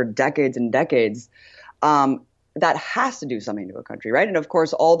there for decades and decades, that has to do something to a country, right? And of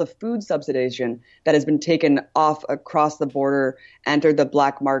course, all the food subsidization that has been taken off across the border, entered the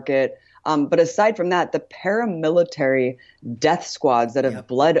black market. But aside from that, the paramilitary death squads that have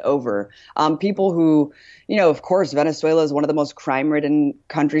bled over, people who, of course, Venezuela is one of the most crime-ridden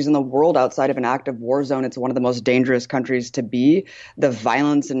countries in the world outside of an active war zone. It's one of the most dangerous countries to be. The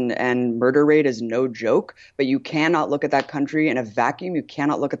violence and murder rate is no joke, but you cannot look at that country in a vacuum. You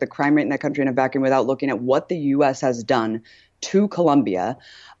cannot look at the crime rate in that country in a vacuum without looking at what the U.S. has done to Colombia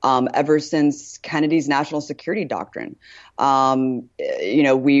ever since Kennedy's national security doctrine.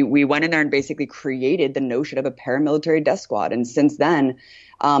 We went in there and basically created the notion of a paramilitary death squad. And since then,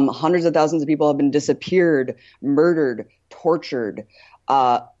 hundreds of thousands of people have been disappeared, murdered, tortured.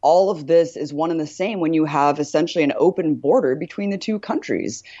 All of this is one and the same when you have essentially an open border between the two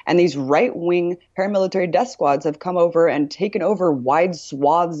countries. And these right-wing paramilitary death squads have come over and taken over wide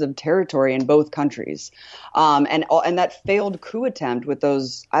swaths of territory in both countries. And that failed coup attempt with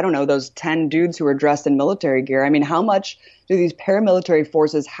those 10 dudes who were dressed in military gear. I mean, how much do these paramilitary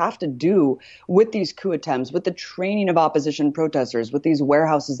forces have to do with these coup attempts, with the training of opposition protesters, with these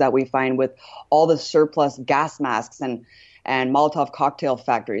warehouses that we find with all the surplus gas masks and Molotov cocktail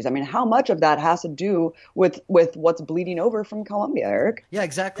factories? I mean, how much of that has to do with what's bleeding over from Colombia, Eric? Yeah,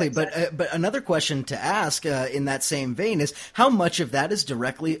 exactly. But another question to ask in that same vein is how much of that is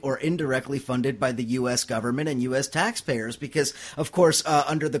directly or indirectly funded by the U.S. government and U.S. taxpayers? Because, of course,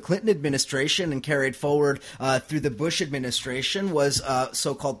 under the Clinton administration and carried forward through the Bush administration was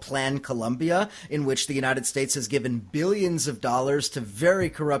so-called Plan Colombia, in which the United States has given billions of dollars to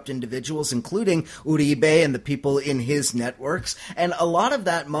very corrupt individuals, including Uribe and the people in his networks, and a lot of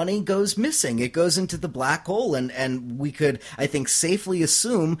that money goes missing. It goes into the black hole, and we could, I think, safely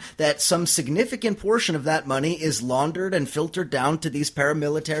assume that some significant portion of that money is laundered and filtered down to these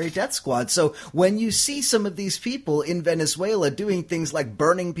paramilitary death squads. So when you see some of these people in Venezuela doing things like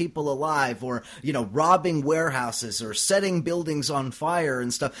burning people alive or, robbing warehouses or setting buildings on fire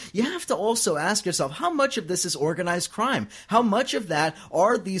and stuff, you have to also ask yourself, how much of this is organized crime? How much of that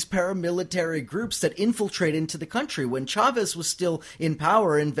are these paramilitary groups that infiltrate into the country? When Chavez was still in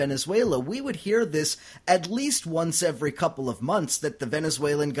power in Venezuela, we would hear this at least once every couple of months, that the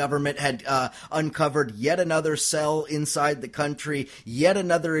Venezuelan government had uncovered yet another cell inside the country, yet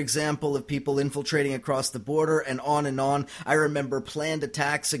another example of people infiltrating across the border, and on and on. I remember planned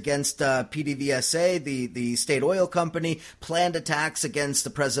attacks against PDVSA, the state oil company, planned attacks against the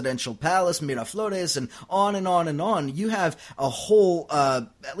presidential palace, Miraflores, and on and on and on. You have a whole,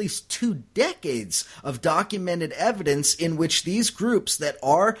 at least 2 decades of documented evidence in which these groups that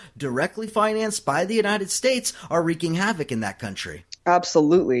are directly financed by the United States are wreaking havoc in that country.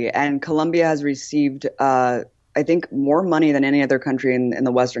 Absolutely. And Colombia has received, I think, more money than any other country in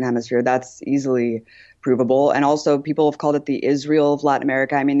the Western Hemisphere. That's easily provable. And also, people have called it the Israel of Latin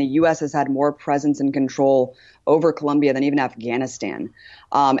America. I mean, the U.S. has had more presence and control over Colombia than even Afghanistan.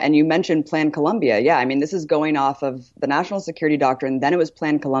 And you mentioned Plan Colombia. Yeah, I mean, this is going off of the National Security Doctrine. Then it was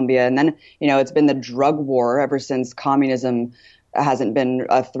Plan Colombia. And then, it's been the drug war ever since communism hasn't been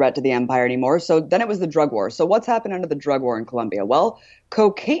a threat to the empire anymore. So then it was the drug war. So what's happened under the drug war in Colombia? Well,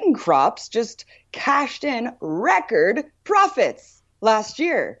 cocaine crops just cashed in record profits last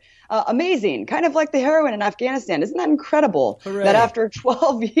year. Amazing. Kind of like the heroin in Afghanistan. Isn't that incredible? Hooray. That after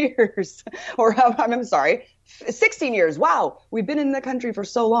 12 years, or I'm sorry, 16 years. Wow. We've been in the country for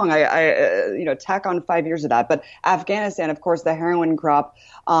so long. I tack on 5 years of that. But Afghanistan, of course, the heroin crop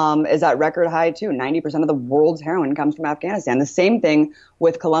is at record high too. 90% of the world's heroin comes from Afghanistan. The same thing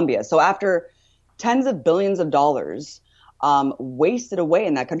with Colombia. So after tens of billions of dollars wasted away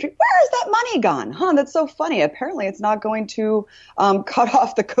in that country, where is that money gone? That's so funny. Apparently it's not going to cut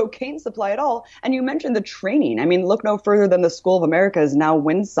off the cocaine supply at all. And you mentioned the training. I mean, look no further than the School of America is now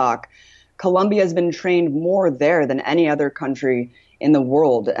WINSOC. Colombia has been trained more there than any other country in the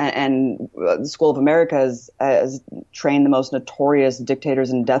world. And the School of America has trained the most notorious dictators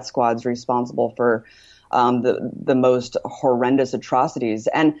and death squads responsible for the most horrendous atrocities.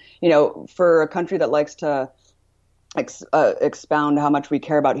 And, for a country that likes to expound how much we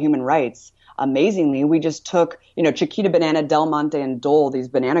care about human rights, amazingly, we just took, Chiquita Banana, Del Monte, and Dole, these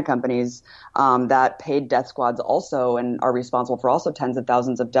banana companies that paid death squads also and are responsible for also tens of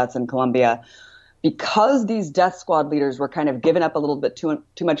thousands of deaths in Colombia. Because these death squad leaders were kind of giving up a little bit too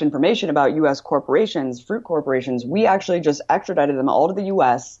much information about U.S. corporations, fruit corporations, we actually just extradited them all to the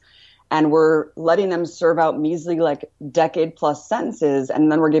U.S., and we're letting them serve out measly, decade-plus sentences, and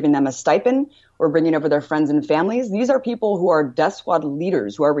then we're giving them a stipend. We're bringing over their friends and families. These are people who are death squad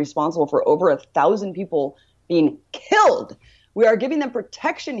leaders who are responsible for over 1,000 people being killed. We are giving them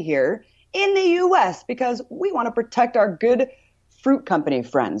protection here in the U.S. because we want to protect our good fruit company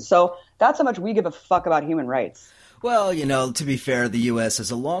friends. So that's how much we give a fuck about human rights. Well, to be fair, the U.S.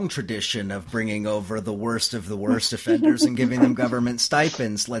 has a long tradition of bringing over the worst of the worst offenders and giving them government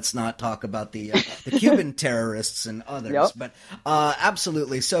stipends. Let's not talk about the Cuban terrorists and others. Yep. But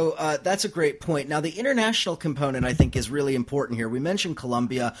absolutely. So that's a great point. Now, the international component, I think, is really important here. We mentioned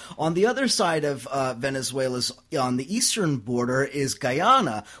Colombia. On the other side of Venezuela's, on the eastern border, is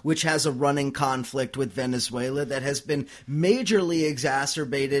Guyana, which has a running conflict with Venezuela that has been majorly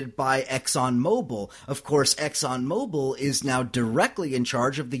exacerbated by ExxonMobil. Of course, ExxonMobil is now directly in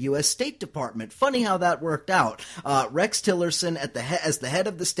charge of the U.S. State Department. Funny how that worked out. Rex Tillerson as the head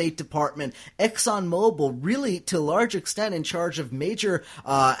of the State Department, ExxonMobil really to a large extent in charge of major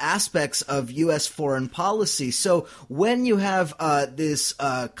aspects of U.S. foreign policy. So when you have this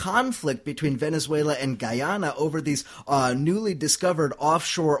conflict between Venezuela and Guyana over these newly discovered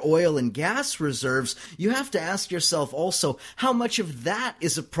offshore oil and gas reserves, you have to ask yourself also how much of that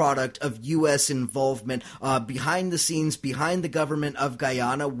is a product of U.S. involvement behind the scenes, behind the government of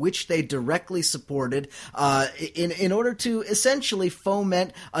Guyana, which they directly supported in order to essentially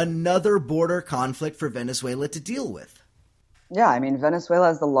foment another border conflict for Venezuela to deal with. Yeah, I mean, Venezuela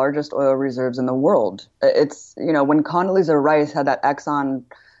has the largest oil reserves in the world. It's, when Condoleezza Rice had that Exxon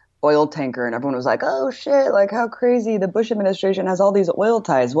oil tanker and everyone was like, oh shit, how crazy, the Bush administration has all these oil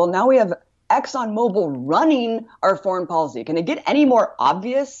ties. Well, now we have ExxonMobil running our foreign policy. Can it get any more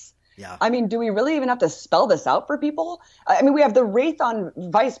obvious? Yeah. I mean, do we really even have to spell this out for people? I mean, we have the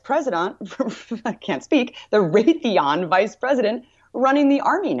Raytheon vice president, I can't speak, the Raytheon vice president running the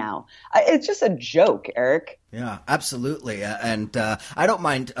army now. It's just a joke, Eric. Yeah, absolutely. And I don't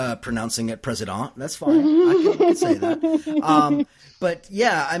mind pronouncing it president. That's fine. I can say that. But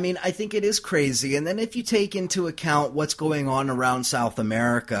yeah, I mean, I think it is crazy. And then if you take into account what's going on around South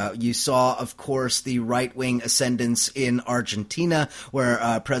America, you saw, of course, the right-wing ascendance in Argentina,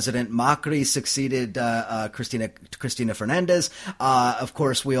 where President Macri succeeded Cristina Fernandez. Of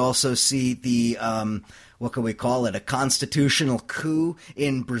course, we also see the what can we call it? A constitutional coup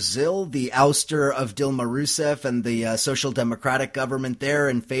in Brazil, the ouster of Dilma Rousseff Rousseff and the Social Democratic government there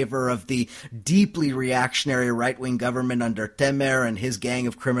in favor of the deeply reactionary right-wing government under Temer and his gang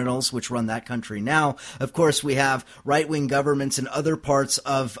of criminals, which run that country now. Of course, we have right-wing governments in other parts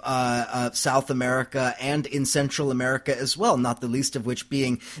of South America and in Central America as well, not the least of which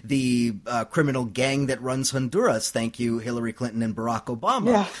being the criminal gang that runs Honduras. Thank you, Hillary Clinton and Barack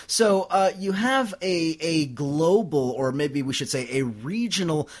Obama. Yeah. So you have a global, or maybe we should say a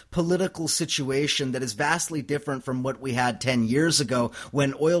regional political situation that is vastly different from what we had 10 years ago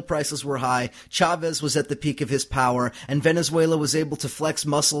when oil prices were high, Chavez was at the peak of his power, and Venezuela was able to flex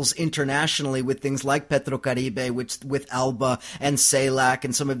muscles internationally with things like Petrocaribe, with ALBA and CELAC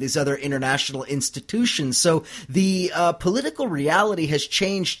and some of these other international institutions. So the political reality has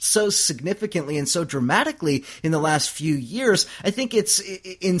changed so significantly and so dramatically in the last few years. I think it's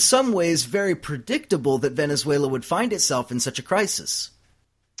in some ways very predictable that Venezuela would find itself in such a crisis.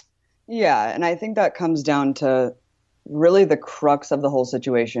 Yeah, and I think that comes down to really the crux of the whole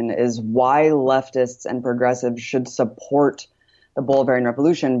situation is why leftists and progressives should support the Bolivarian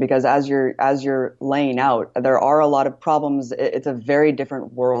Revolution, because as you're laying out, there are a lot of problems. It's a very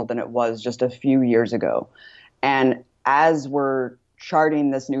different world than it was just a few years ago. And as we're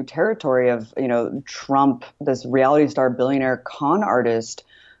charting this new territory of, Trump, this reality star billionaire con artist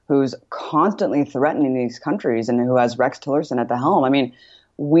who's constantly threatening these countries and who has Rex Tillerson at the helm, I mean,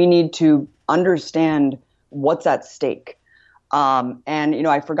 we need to understand what's at stake. And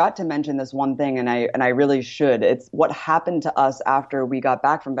I forgot to mention this one thing, and I really should. It's what happened to us after we got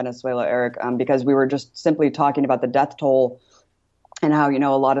back from Venezuela, Eric, because we were just simply talking about the death toll and how,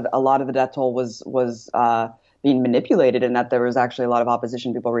 a lot of the death toll was being manipulated, and that there was actually a lot of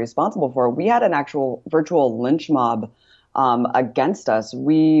opposition people responsible for. We had an actual virtual lynch mob against us.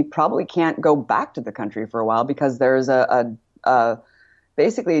 We probably can't go back to the country for a while because there's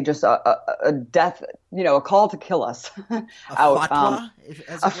basically just a death, a call to kill us. Fatwa?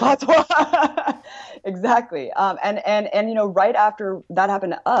 A fatwa. Exactly. And right after that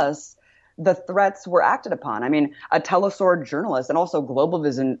happened to us, the threats were acted upon. I mean, a Telesur journalist and also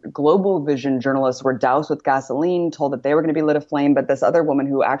Global Vision journalists were doused with gasoline, told that they were going to be lit aflame. But this other woman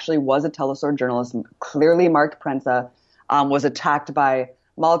who actually was a Telesur journalist, clearly marked Prensa, was attacked by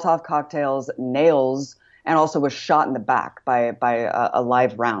Molotov cocktails, nails, and also was shot in the back by a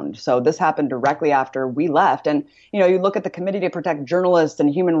live round. So this happened directly after we left. And, you look at the Committee to Protect Journalists and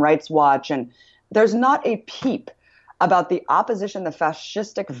Human Rights Watch, and there's not a peep about the opposition, the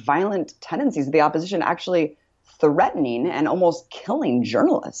fascistic, violent tendencies of the opposition actually threatening and almost killing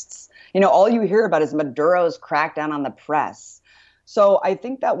journalists. All you hear about is Maduro's crackdown on the press. So I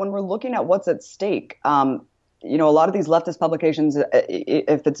think that when we're looking at what's at stake, a lot of these leftist publications,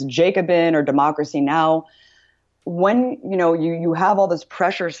 if it's Jacobin or Democracy Now!, when, you have all this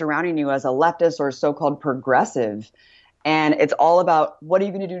pressure surrounding you as a leftist or so-called progressive, and it's all about what are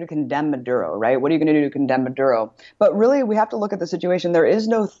you going to do to condemn Maduro, right? What are you going to do to condemn Maduro? But really, we have to look at the situation. There is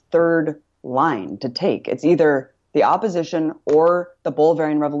no third line to take. It's either the opposition or the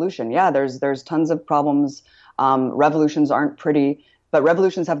Bolivarian Revolution. Yeah, there's tons of problems. Revolutions aren't pretty, but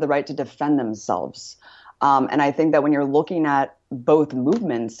revolutions have the right to defend themselves. And I think that when you're looking at both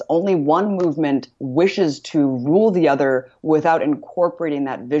movements, only one movement wishes to rule the other without incorporating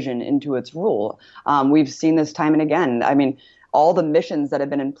that vision into its rule. We've seen this time and again. I mean, all the missions that have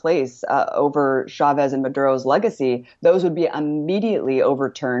been in place over Chavez and Maduro's legacy, those would be immediately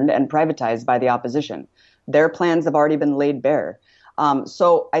overturned and privatized by the opposition. Their plans have already been laid bare.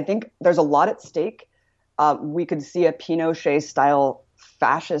 So I think there's a lot at stake. We could see a Pinochet-style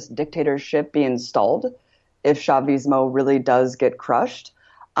fascist dictatorship be installed if Chavismo really does get crushed.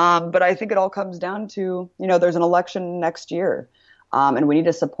 But I think it all comes down to, there's an election next year. And we need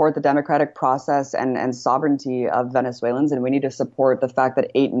to support the democratic process and sovereignty of Venezuelans. And we need to support the fact that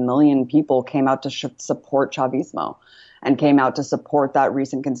 8 million people came out to support Chavismo and came out to support that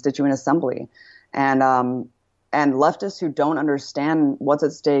recent constituent assembly. And leftists who don't understand what's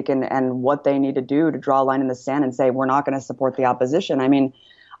at stake and what they need to do to draw a line in the sand and say, we're not going to support the opposition. I mean,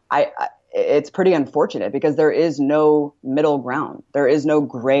 it's pretty unfortunate because there is no middle ground. There is no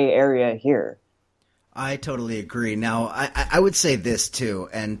gray area here. I totally agree. Now, I would say this too,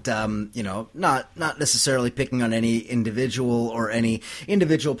 and not necessarily picking on any individual or any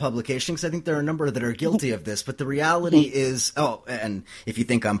individual publication, because I think there are a number that are guilty of this. But the reality is, and if you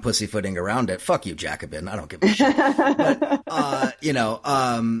think I'm pussyfooting around it, fuck you, Jacobin. I don't give a shit. But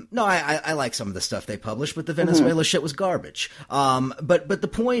no, I like some of the stuff they published, but the Venezuela shit was garbage. But the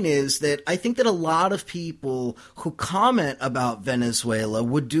point is that I think that a lot of people who comment about Venezuela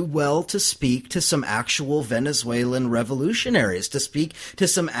would do well to speak to some actual Venezuelan revolutionaries, to speak to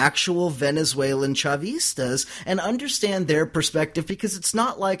some actual Venezuelan Chavistas and understand their perspective, because it's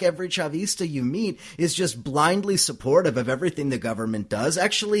not like every Chavista you meet is just blindly supportive of everything the government does.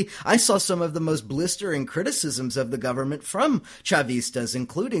 Actually, I saw some of the most blistering criticisms of the government from Chavistas,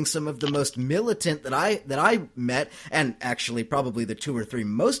 including some of the most militant that I met, and actually probably the 2 or 3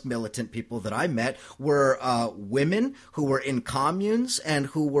 most militant people that I met were women who were in communes and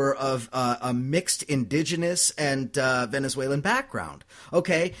who were of a mixed indigenous and Venezuelan background.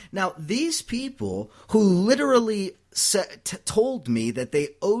 Okay, now these people who literally told me that they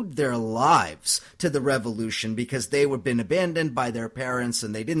owed their lives to the revolution because they were been abandoned by their parents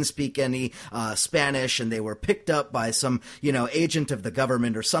and they didn't speak any Spanish, and they were picked up by some, agent of the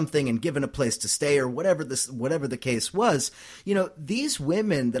government or something and given a place to stay, or whatever the case was. These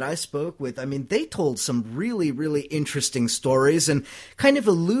women that I spoke with, I mean, they told some really, really interesting stories and kind of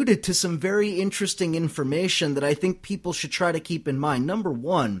alluded to some very interesting information that I think people should try to keep in mind. Number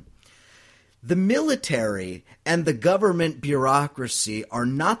one, the military and the government bureaucracy are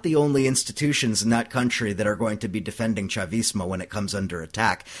not the only institutions in that country that are going to be defending Chavismo when it comes under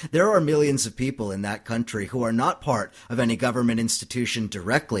attack. There are millions of people in that country who are not part of any government institution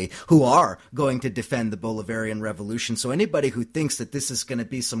directly who are going to defend the Bolivarian Revolution. So anybody who thinks that this is going to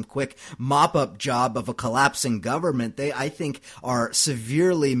be some quick mop-up job of a collapsing government, they, I think, are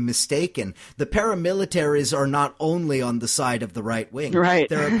severely mistaken. The paramilitaries are not only on the side of the right wing. Right.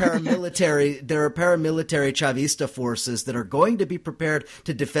 There are paramilitary Chavista forces that are going to be prepared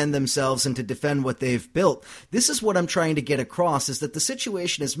to defend themselves and to defend what they've built. This is what I'm trying to get across, is that the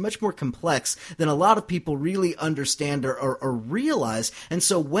situation is much more complex than a lot of people really understand or realize. And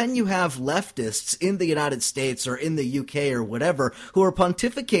so when you have leftists in the United States or in the UK or whatever who are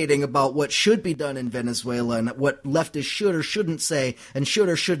pontificating about what should be done in Venezuela and what leftists should or shouldn't say and should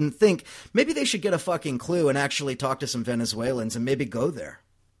or shouldn't think, maybe they should get a fucking clue and actually talk to some Venezuelans and maybe go there.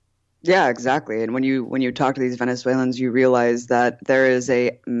 Yeah, exactly. And when you talk to these Venezuelans, you realize that there is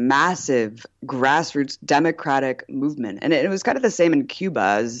a massive grassroots democratic movement. And it was kind of the same in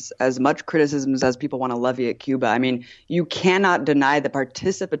Cuba, as much criticism as people want to levy at Cuba. I mean, you cannot deny the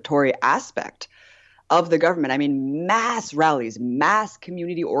participatory aspect of the government. I mean, mass rallies, mass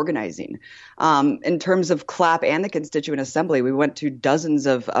community organizing. In terms of CLAP and the Constituent Assembly, we went to dozens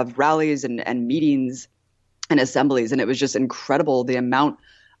of rallies and meetings and assemblies, and it was just incredible the amount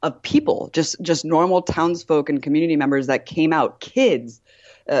of people, just normal townsfolk and community members that came out, kids,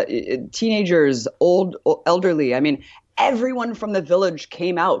 teenagers, elderly. I mean, everyone from the village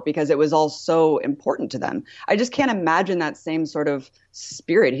came out because it was all so important to them. I just can't imagine that same sort of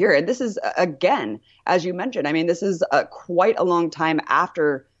spirit here. And this is, again, as you mentioned, I mean, this is quite a long time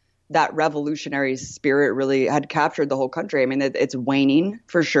after that revolutionary spirit really had captured the whole country. I mean, it's waning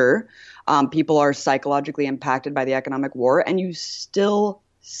for sure. People are psychologically impacted by the economic war, and you still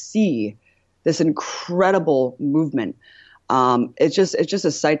see this incredible movement. It's just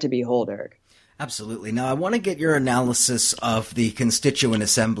a sight to behold, Eric. Absolutely. Now, I want to get your analysis of the Constituent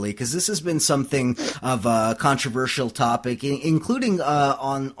Assembly, because this has been something of a controversial topic, including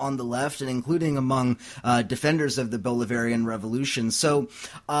on the left and including among defenders of the Bolivarian Revolution. So,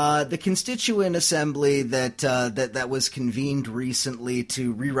 the Constituent Assembly that was convened recently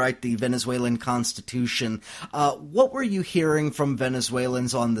to rewrite the Venezuelan Constitution, what were you hearing from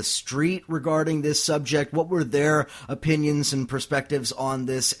Venezuelans on the street regarding this subject? What were their opinions and perspectives on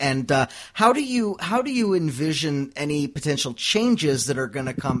this? And how do you envision any potential changes that are going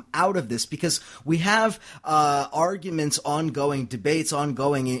to come out of this? Because we have arguments ongoing, debates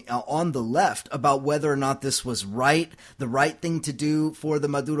ongoing on the left about whether or not this was the right thing to do for the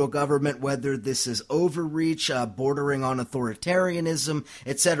Maduro government, whether this is overreach, bordering on authoritarianism,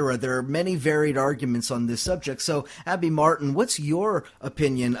 etc. There are many varied arguments on this subject. So, Abby Martin, what's your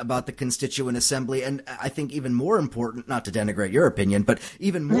opinion about the Constituent Assembly? And I think even more important, not to denigrate your opinion, but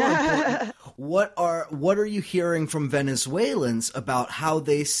even more important, what are you hearing from Venezuelans about how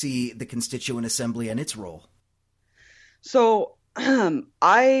they see the Constituent Assembly and its role? So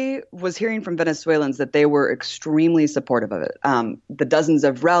I was hearing from Venezuelans that they were extremely supportive of it. The dozens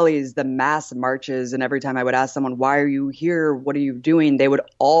of rallies, the mass marches, and every time I would ask someone, why are you here? What are you doing? They would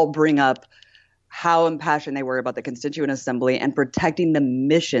all bring up how impassioned they were about the Constituent Assembly and protecting the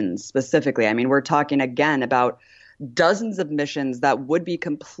mission specifically. I mean, we're talking again about dozens of missions that would be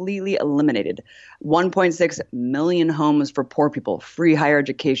completely eliminated. 1.6 million homes for poor people, free higher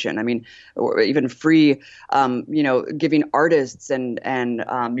education. I mean, or even free, giving artists and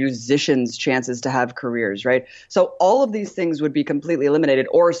musicians chances to have careers, right? So all of these things would be completely eliminated,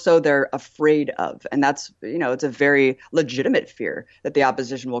 or so they're afraid of. And that's, it's a very legitimate fear that the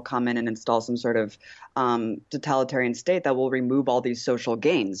opposition will come in and install some sort of totalitarian state that will remove all these social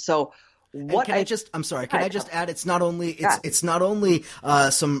gains. So Can I just add, it's not only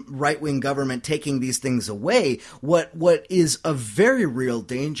some right-wing government taking these things away. What is a very real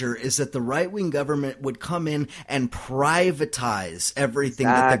danger is that the right-wing government would come in and privatize everything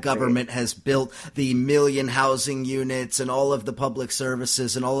that the government has built, the million housing units and all of the public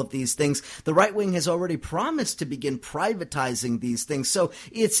services and all of these things. The right-wing has already promised to begin privatizing these things. So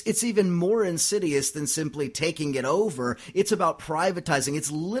it's even more insidious than simply taking it over. It's about privatizing. It's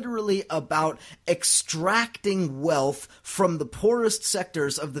literally about extracting wealth from the poorest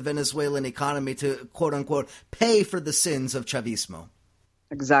sectors of the Venezuelan economy to, quote unquote, pay for the sins of Chavismo.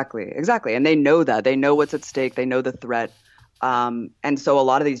 Exactly. And they know that. They know what's at stake. They know the threat. And so a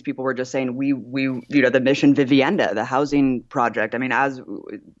lot of these people were just saying, we the Mission Vivienda, the housing project. I mean, as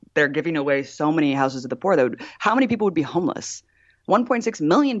they're giving away so many houses to the poor, how many people would be homeless? 1.6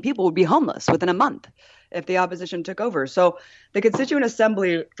 million people would be homeless within a month if the opposition took over. So the Constituent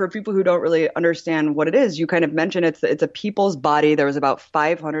Assembly, for people who don't really understand what it is, you kind of mentioned it's a people's body. There was about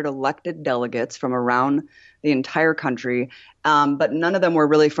 500 elected delegates from around the entire country, but none of them were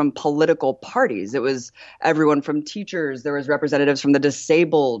really from political parties. It was everyone from teachers. There was representatives from the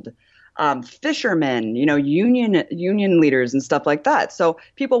disabled, fishermen, union leaders and stuff like that. So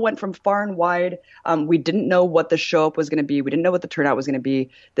people went from far and wide. We didn't know what the show up was going to be. We didn't know what the turnout was going to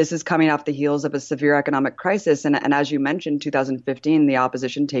be. This is coming off the heels of a severe economic crisis. And as you mentioned, 2015, the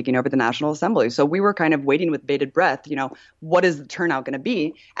opposition taking over the National Assembly. So we were kind of waiting with bated breath, what is the turnout going to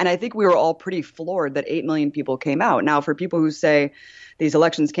be? And I think we were all pretty floored that 8 million people came out. Now, for people who say these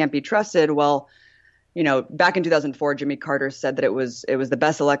elections can't be trusted, well, back in 2004, Jimmy Carter said that it was the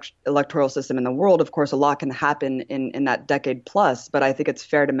best electoral system in the world. Of course, a lot can happen in that decade plus, but I think it's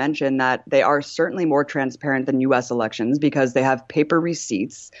fair to mention that they are certainly more transparent than U.S. elections because they have paper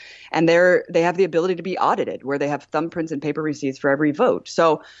receipts and they have the ability to be audited, where they have thumbprints and paper receipts for every vote.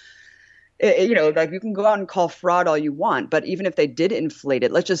 So, you can go out and call fraud all you want, but even if they did inflate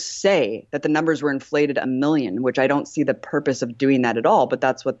it, let's just say that the numbers were inflated 1 million, which I don't see the purpose of doing that at all, but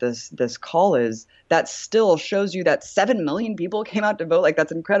that's what this call is. That still shows you that 7 million people came out to vote. Like,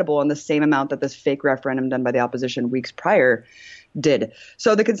 that's incredible, and the same amount that this fake referendum done by the opposition weeks prior did.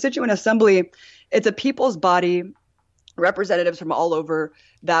 So the Constituent Assembly, it's a people's body, representatives from all over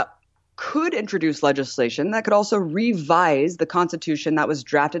that could introduce legislation that could also revise the Constitution that was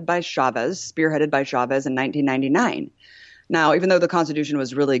drafted by Chavez, spearheaded by Chavez in 1999. Now, even though the Constitution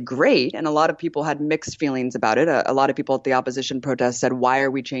was really great and a lot of people had mixed feelings about it, a lot of people at the opposition protest said, why are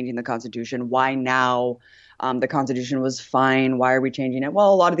we changing the Constitution? Why now? The Constitution was fine. Why are we changing it?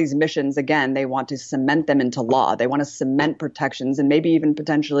 Well, a lot of these missions, again, they want to cement them into law. They want to cement protections and maybe even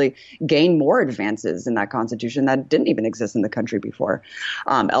potentially gain more advances in that Constitution that didn't even exist in the country before,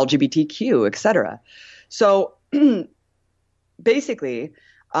 LGBTQ, et cetera. So basically,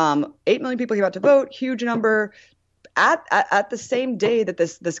 8 million people came out to vote, huge number. At the same day that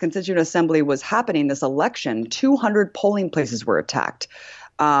this Constituent Assembly was happening, this election, 200 polling places were attacked.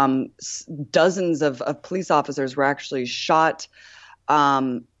 Dozens of police officers were actually shot.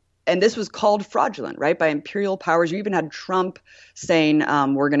 And this was called fraudulent, right, by imperial powers. You even had Trump saying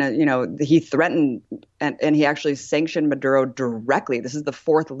we're going to, he threatened and he actually sanctioned Maduro directly. This is the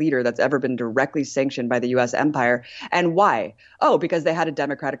fourth leader that's ever been directly sanctioned by the U.S. empire. And why? Oh, because they had a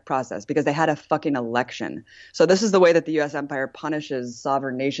democratic process, because they had a fucking election. So this is the way that the U.S. empire punishes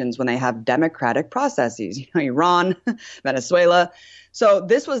sovereign nations when they have democratic processes. Iran, Venezuela. So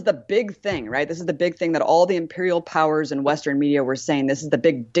this was the big thing, right? This is the big thing that all the imperial powers and Western media were saying. This is the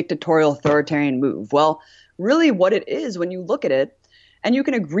big dictatorial authoritarian move. Well, really what it is when you look at it, and you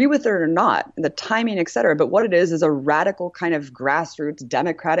can agree with it or not, the timing, et cetera, but what it is a radical kind of grassroots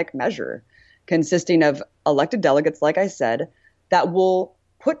democratic measure consisting of elected delegates, like I said, that will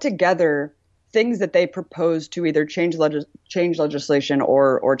put together things that they propose to either change legislation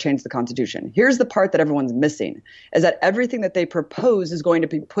or change the Constitution. Here's the part that everyone's missing, is that everything that they propose is going to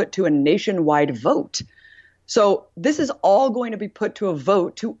be put to a nationwide vote. So this is all going to be put to a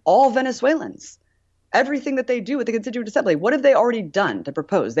vote to all Venezuelans. Everything that they do with the Constituent Assembly, what have they already done to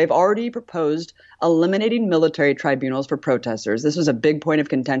propose? They've already proposed eliminating military tribunals for protesters. This was a big point of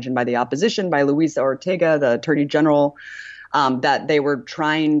contention by the opposition, by Luisa Ortega, the Attorney General. that they were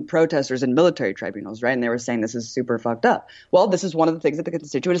trying protesters in military tribunals, right? And they were saying this is super fucked up. Well, this is one of the things that the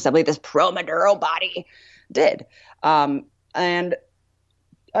Constituent Assembly, this pro-Maduro body, did. And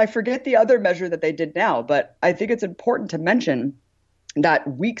I forget the other measure that they did now, but I think it's important to mention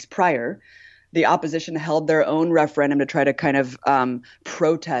that weeks prior, the opposition held their own referendum to try to kind of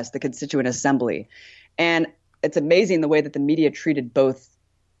protest the Constituent Assembly. And it's amazing the way that the media treated both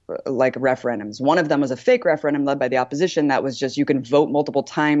like referendums. One of them was a fake referendum led by the opposition that was just you can vote multiple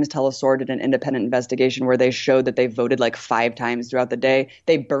times. Telesur did an independent investigation where they showed that they voted like 5 times throughout the day.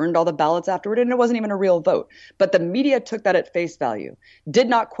 They burned all the ballots afterward, and it wasn't even a real vote. But the media took that at face value, did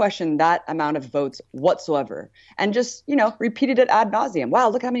not question that amount of votes whatsoever, and just, repeated it ad nauseum. Wow,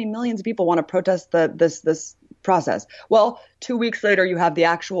 look how many millions of people want to protest this process. Well, 2 weeks later, you have the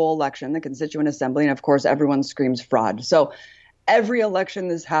actual election, the Constituent Assembly, and of course, everyone screams fraud. So every election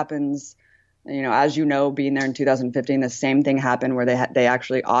this happens, as you know, being there in 2015, the same thing happened where they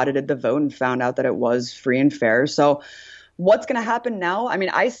actually audited the vote and found out that it was free and fair. So what's going to happen now? I mean,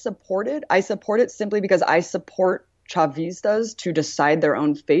 I support it. I support it simply because I support Chavistas to decide their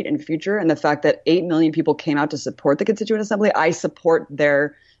own fate and future. And the fact that 8 million people came out to support the Constituent Assembly, I support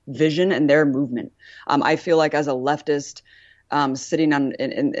their vision and their movement. I feel like as a leftist sitting on,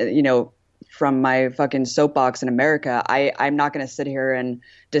 from my fucking soapbox in America, I'm not going to sit here and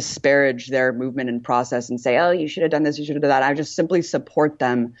disparage their movement and process and say, oh, you should have done this, you should have done that. I just simply support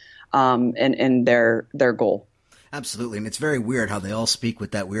them in their goal. Absolutely. And it's very weird how they all speak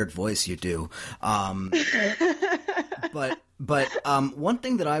with that weird voice you do. But one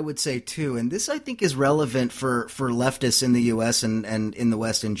thing that I would say, too, and this I think is relevant for leftists in the U.S. and in the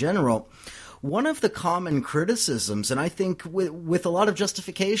West in general, one of the common criticisms, and I think with a lot of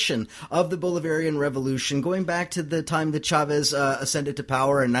justification, of the Bolivarian Revolution, going back to the time that Chavez ascended to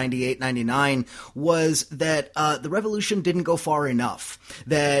power in 98, 99, was that the revolution didn't go far enough,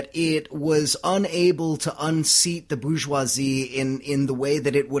 that it was unable to unseat the bourgeoisie in the way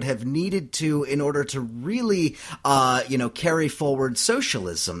that it would have needed to in order to really, carry forward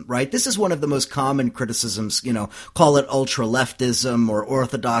socialism, right? This is one of the most common criticisms, call it ultra-leftism or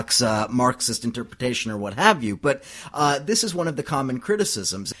orthodox Marxist interpretation or what have you, but this is one of the common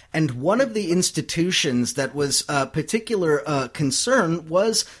criticisms. And one of the institutions that was particular concern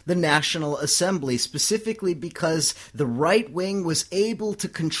was the National Assembly, specifically because the right wing was able to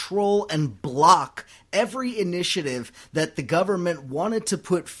control and block every initiative that the government wanted to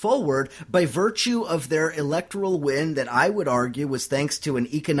put forward by virtue of their electoral win that I would argue was thanks to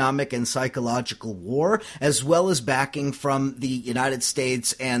an economic and psychological war, as well as backing from the United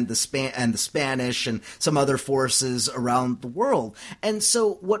States and the Spanish and some other forces around the world. And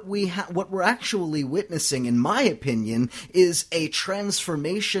so what we're actually witnessing, in my opinion, is a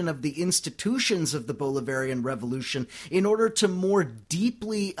transformation of the institutions of the Bolivarian Revolution in order to more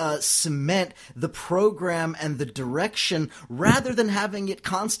deeply cement the program and the direction, rather than having it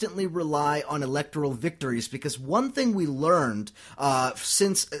constantly rely on electoral victories. Because one thing we learned,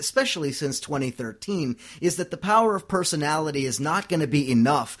 especially since 2013, is that the power of personality is not going to be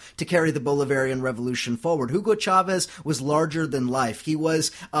enough to carry the Bolivarian Revolution forward. Hugo Chavez was larger than life. He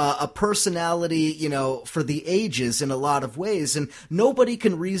was a personality, for the ages in a lot of ways, and nobody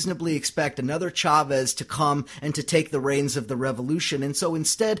can reasonably expect another Chavez to come and to take the reins of the revolution. And so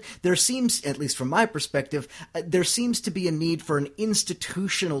instead, there seems, at least from my perspective, there seems to be a need for an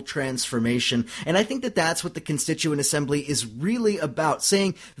institutional transformation. And I think that that's what the Constituent Assembly is really about,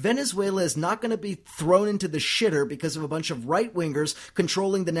 saying Venezuela is not going to be thrown into the shitter because of a bunch of right-wingers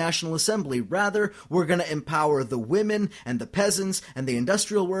controlling the National Assembly. Rather, we're going to empower the women and the peasants and the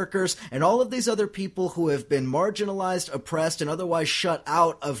industrial workers and all of these other people who have been marginalized, oppressed, and otherwise shut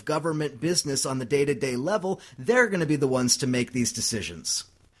out of government business on the day-to-day level. They're going to be the ones to make these decisions.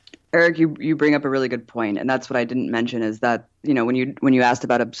 Eric, you bring up a really good point, and that's what I didn't mention, is that, when you asked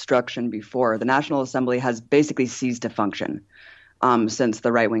about obstruction before, the National Assembly has basically ceased to function since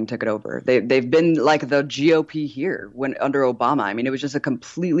the right wing took it over. They've been like the GOP here when under Obama. I mean, it was just a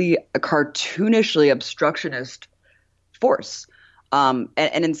completely cartoonishly obstructionist force, and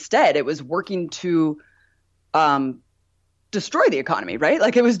instead it was working to destroy the economy, right?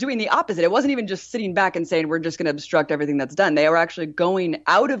 Like, it was doing the opposite. It wasn't even just sitting back and saying, we're just going to obstruct everything that's done. They were actually going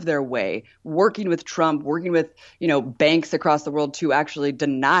out of their way, working with Trump, working with, banks across the world to actually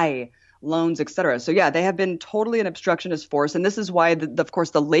deny loans, et cetera. So yeah, they have been totally an obstructionist force. And this is why, of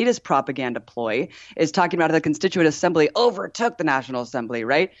course, the latest propaganda ploy is talking about how the Constituent Assembly overtook the National Assembly,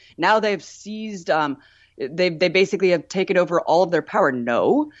 right? Now they've seized, they basically have taken over all of their power.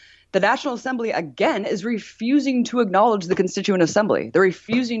 No. The National Assembly, again, is refusing to acknowledge the Constituent Assembly. They're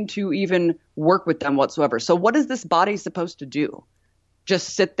refusing to even work with them whatsoever. So what is this body supposed to do?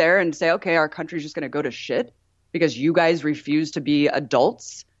 Just sit there and say, okay, our country's just going to go to shit because you guys refuse to be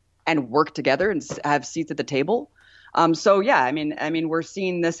adults and work together and have seats at the table? So yeah, I mean, we're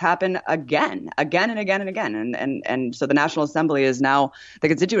seeing this happen again and again. And so the National Assembly is now, the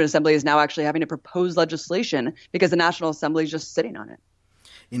Constituent Assembly is now actually having to propose legislation because the National Assembly is just sitting on it.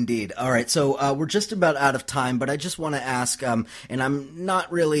 Indeed. All right. So we're just about out of time, but I just want to ask, and I'm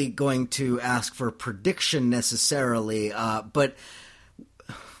not really going to ask for a prediction necessarily, but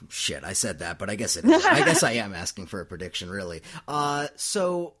shit, I said that, but I guess it is. I guess I am asking for a prediction, really.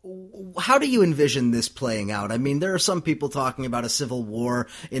 So how do you envision this playing out? I mean, there are some people talking about a civil war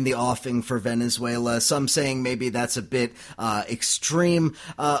in the offing for Venezuela, some saying maybe that's a bit extreme.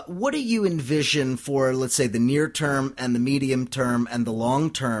 What do you envision for, let's say, the near term and the medium term and the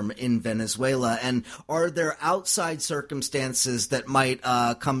long term in Venezuela? And are there outside circumstances that might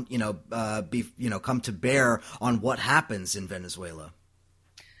come to bear on what happens in Venezuela?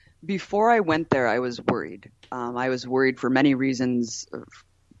 Before I went there, I was worried. I was worried for many reasons,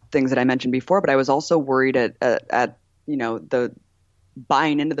 things that I mentioned before, but I was also worried at the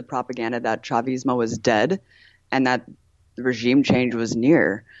buying into the propaganda that Chavismo was dead and that the regime change was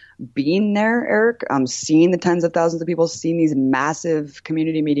near. Being there, Eric, seeing the tens of thousands of people, seeing these massive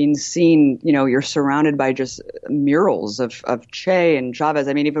community meetings, seeing, you're surrounded by just murals of Che and Chavez.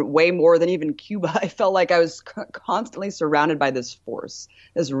 I mean, even way more than even Cuba. I felt like I was constantly surrounded by this force,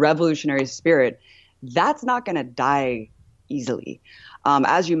 this revolutionary spirit. That's not going to die easily.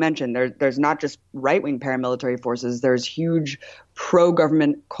 As you mentioned, there's not just right-wing paramilitary forces. There's huge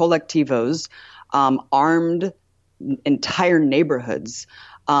pro-government colectivos, armed entire neighborhoods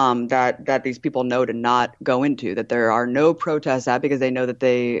that these people know to not go into, that there are no protests at because they know that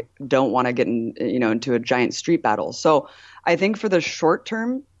they don't want to get into a giant street battle. So I think for the short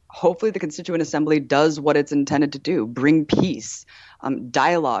term, hopefully the Constituent Assembly does what it's intended to do, bring peace,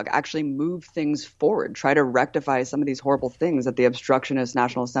 dialogue, actually move things forward, try to rectify some of these horrible things that the obstructionist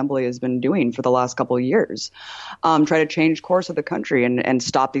National Assembly has been doing for the last couple of years, try to change course of the country and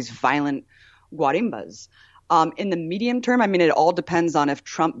stop these violent guarimbas. In the medium term, I mean, it all depends on if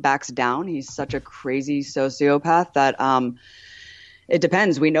Trump backs down. He's such a crazy sociopath that it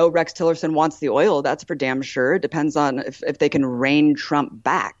depends. We know Rex Tillerson wants the oil. That's for damn sure. It depends on if they can rein Trump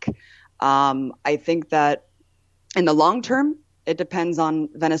back. I think that in the long term, it depends on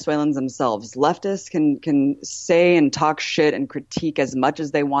Venezuelans themselves. Leftists can say and talk shit and critique as much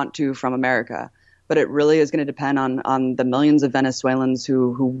as they want to from America. But it really is going to depend on the millions of Venezuelans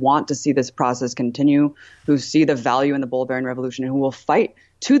who want to see this process continue, who see the value in the Bolivarian Revolution, and who will fight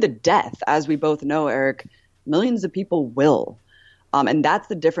to the death. As we both know, Eric, millions of people will. And that's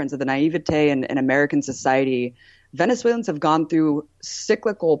the difference of the naivete in American society. Venezuelans have gone through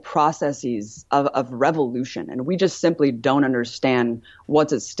cyclical processes of revolution, and we just simply don't understand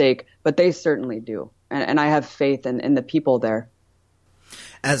what's at stake, but they certainly do. And I have faith in the people there.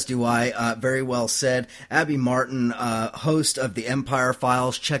 As do I. Very well said. Abby Martin, host of the Empire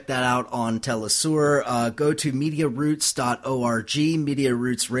Files. Check that out on Telesur. Go to MediaRoots.org, Media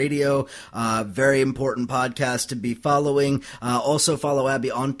Roots Radio. Very important podcast to be following. Also follow Abby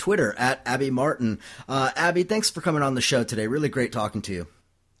on Twitter at Abby Martin. Abby, thanks for coming on the show today. Really great talking to you.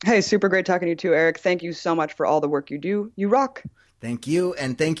 Hey, super great talking to you too, Eric. Thank you so much for all the work you do. You rock. Thank you.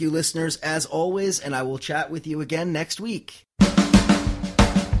 And thank you, listeners, as always. And I will chat with you again next week.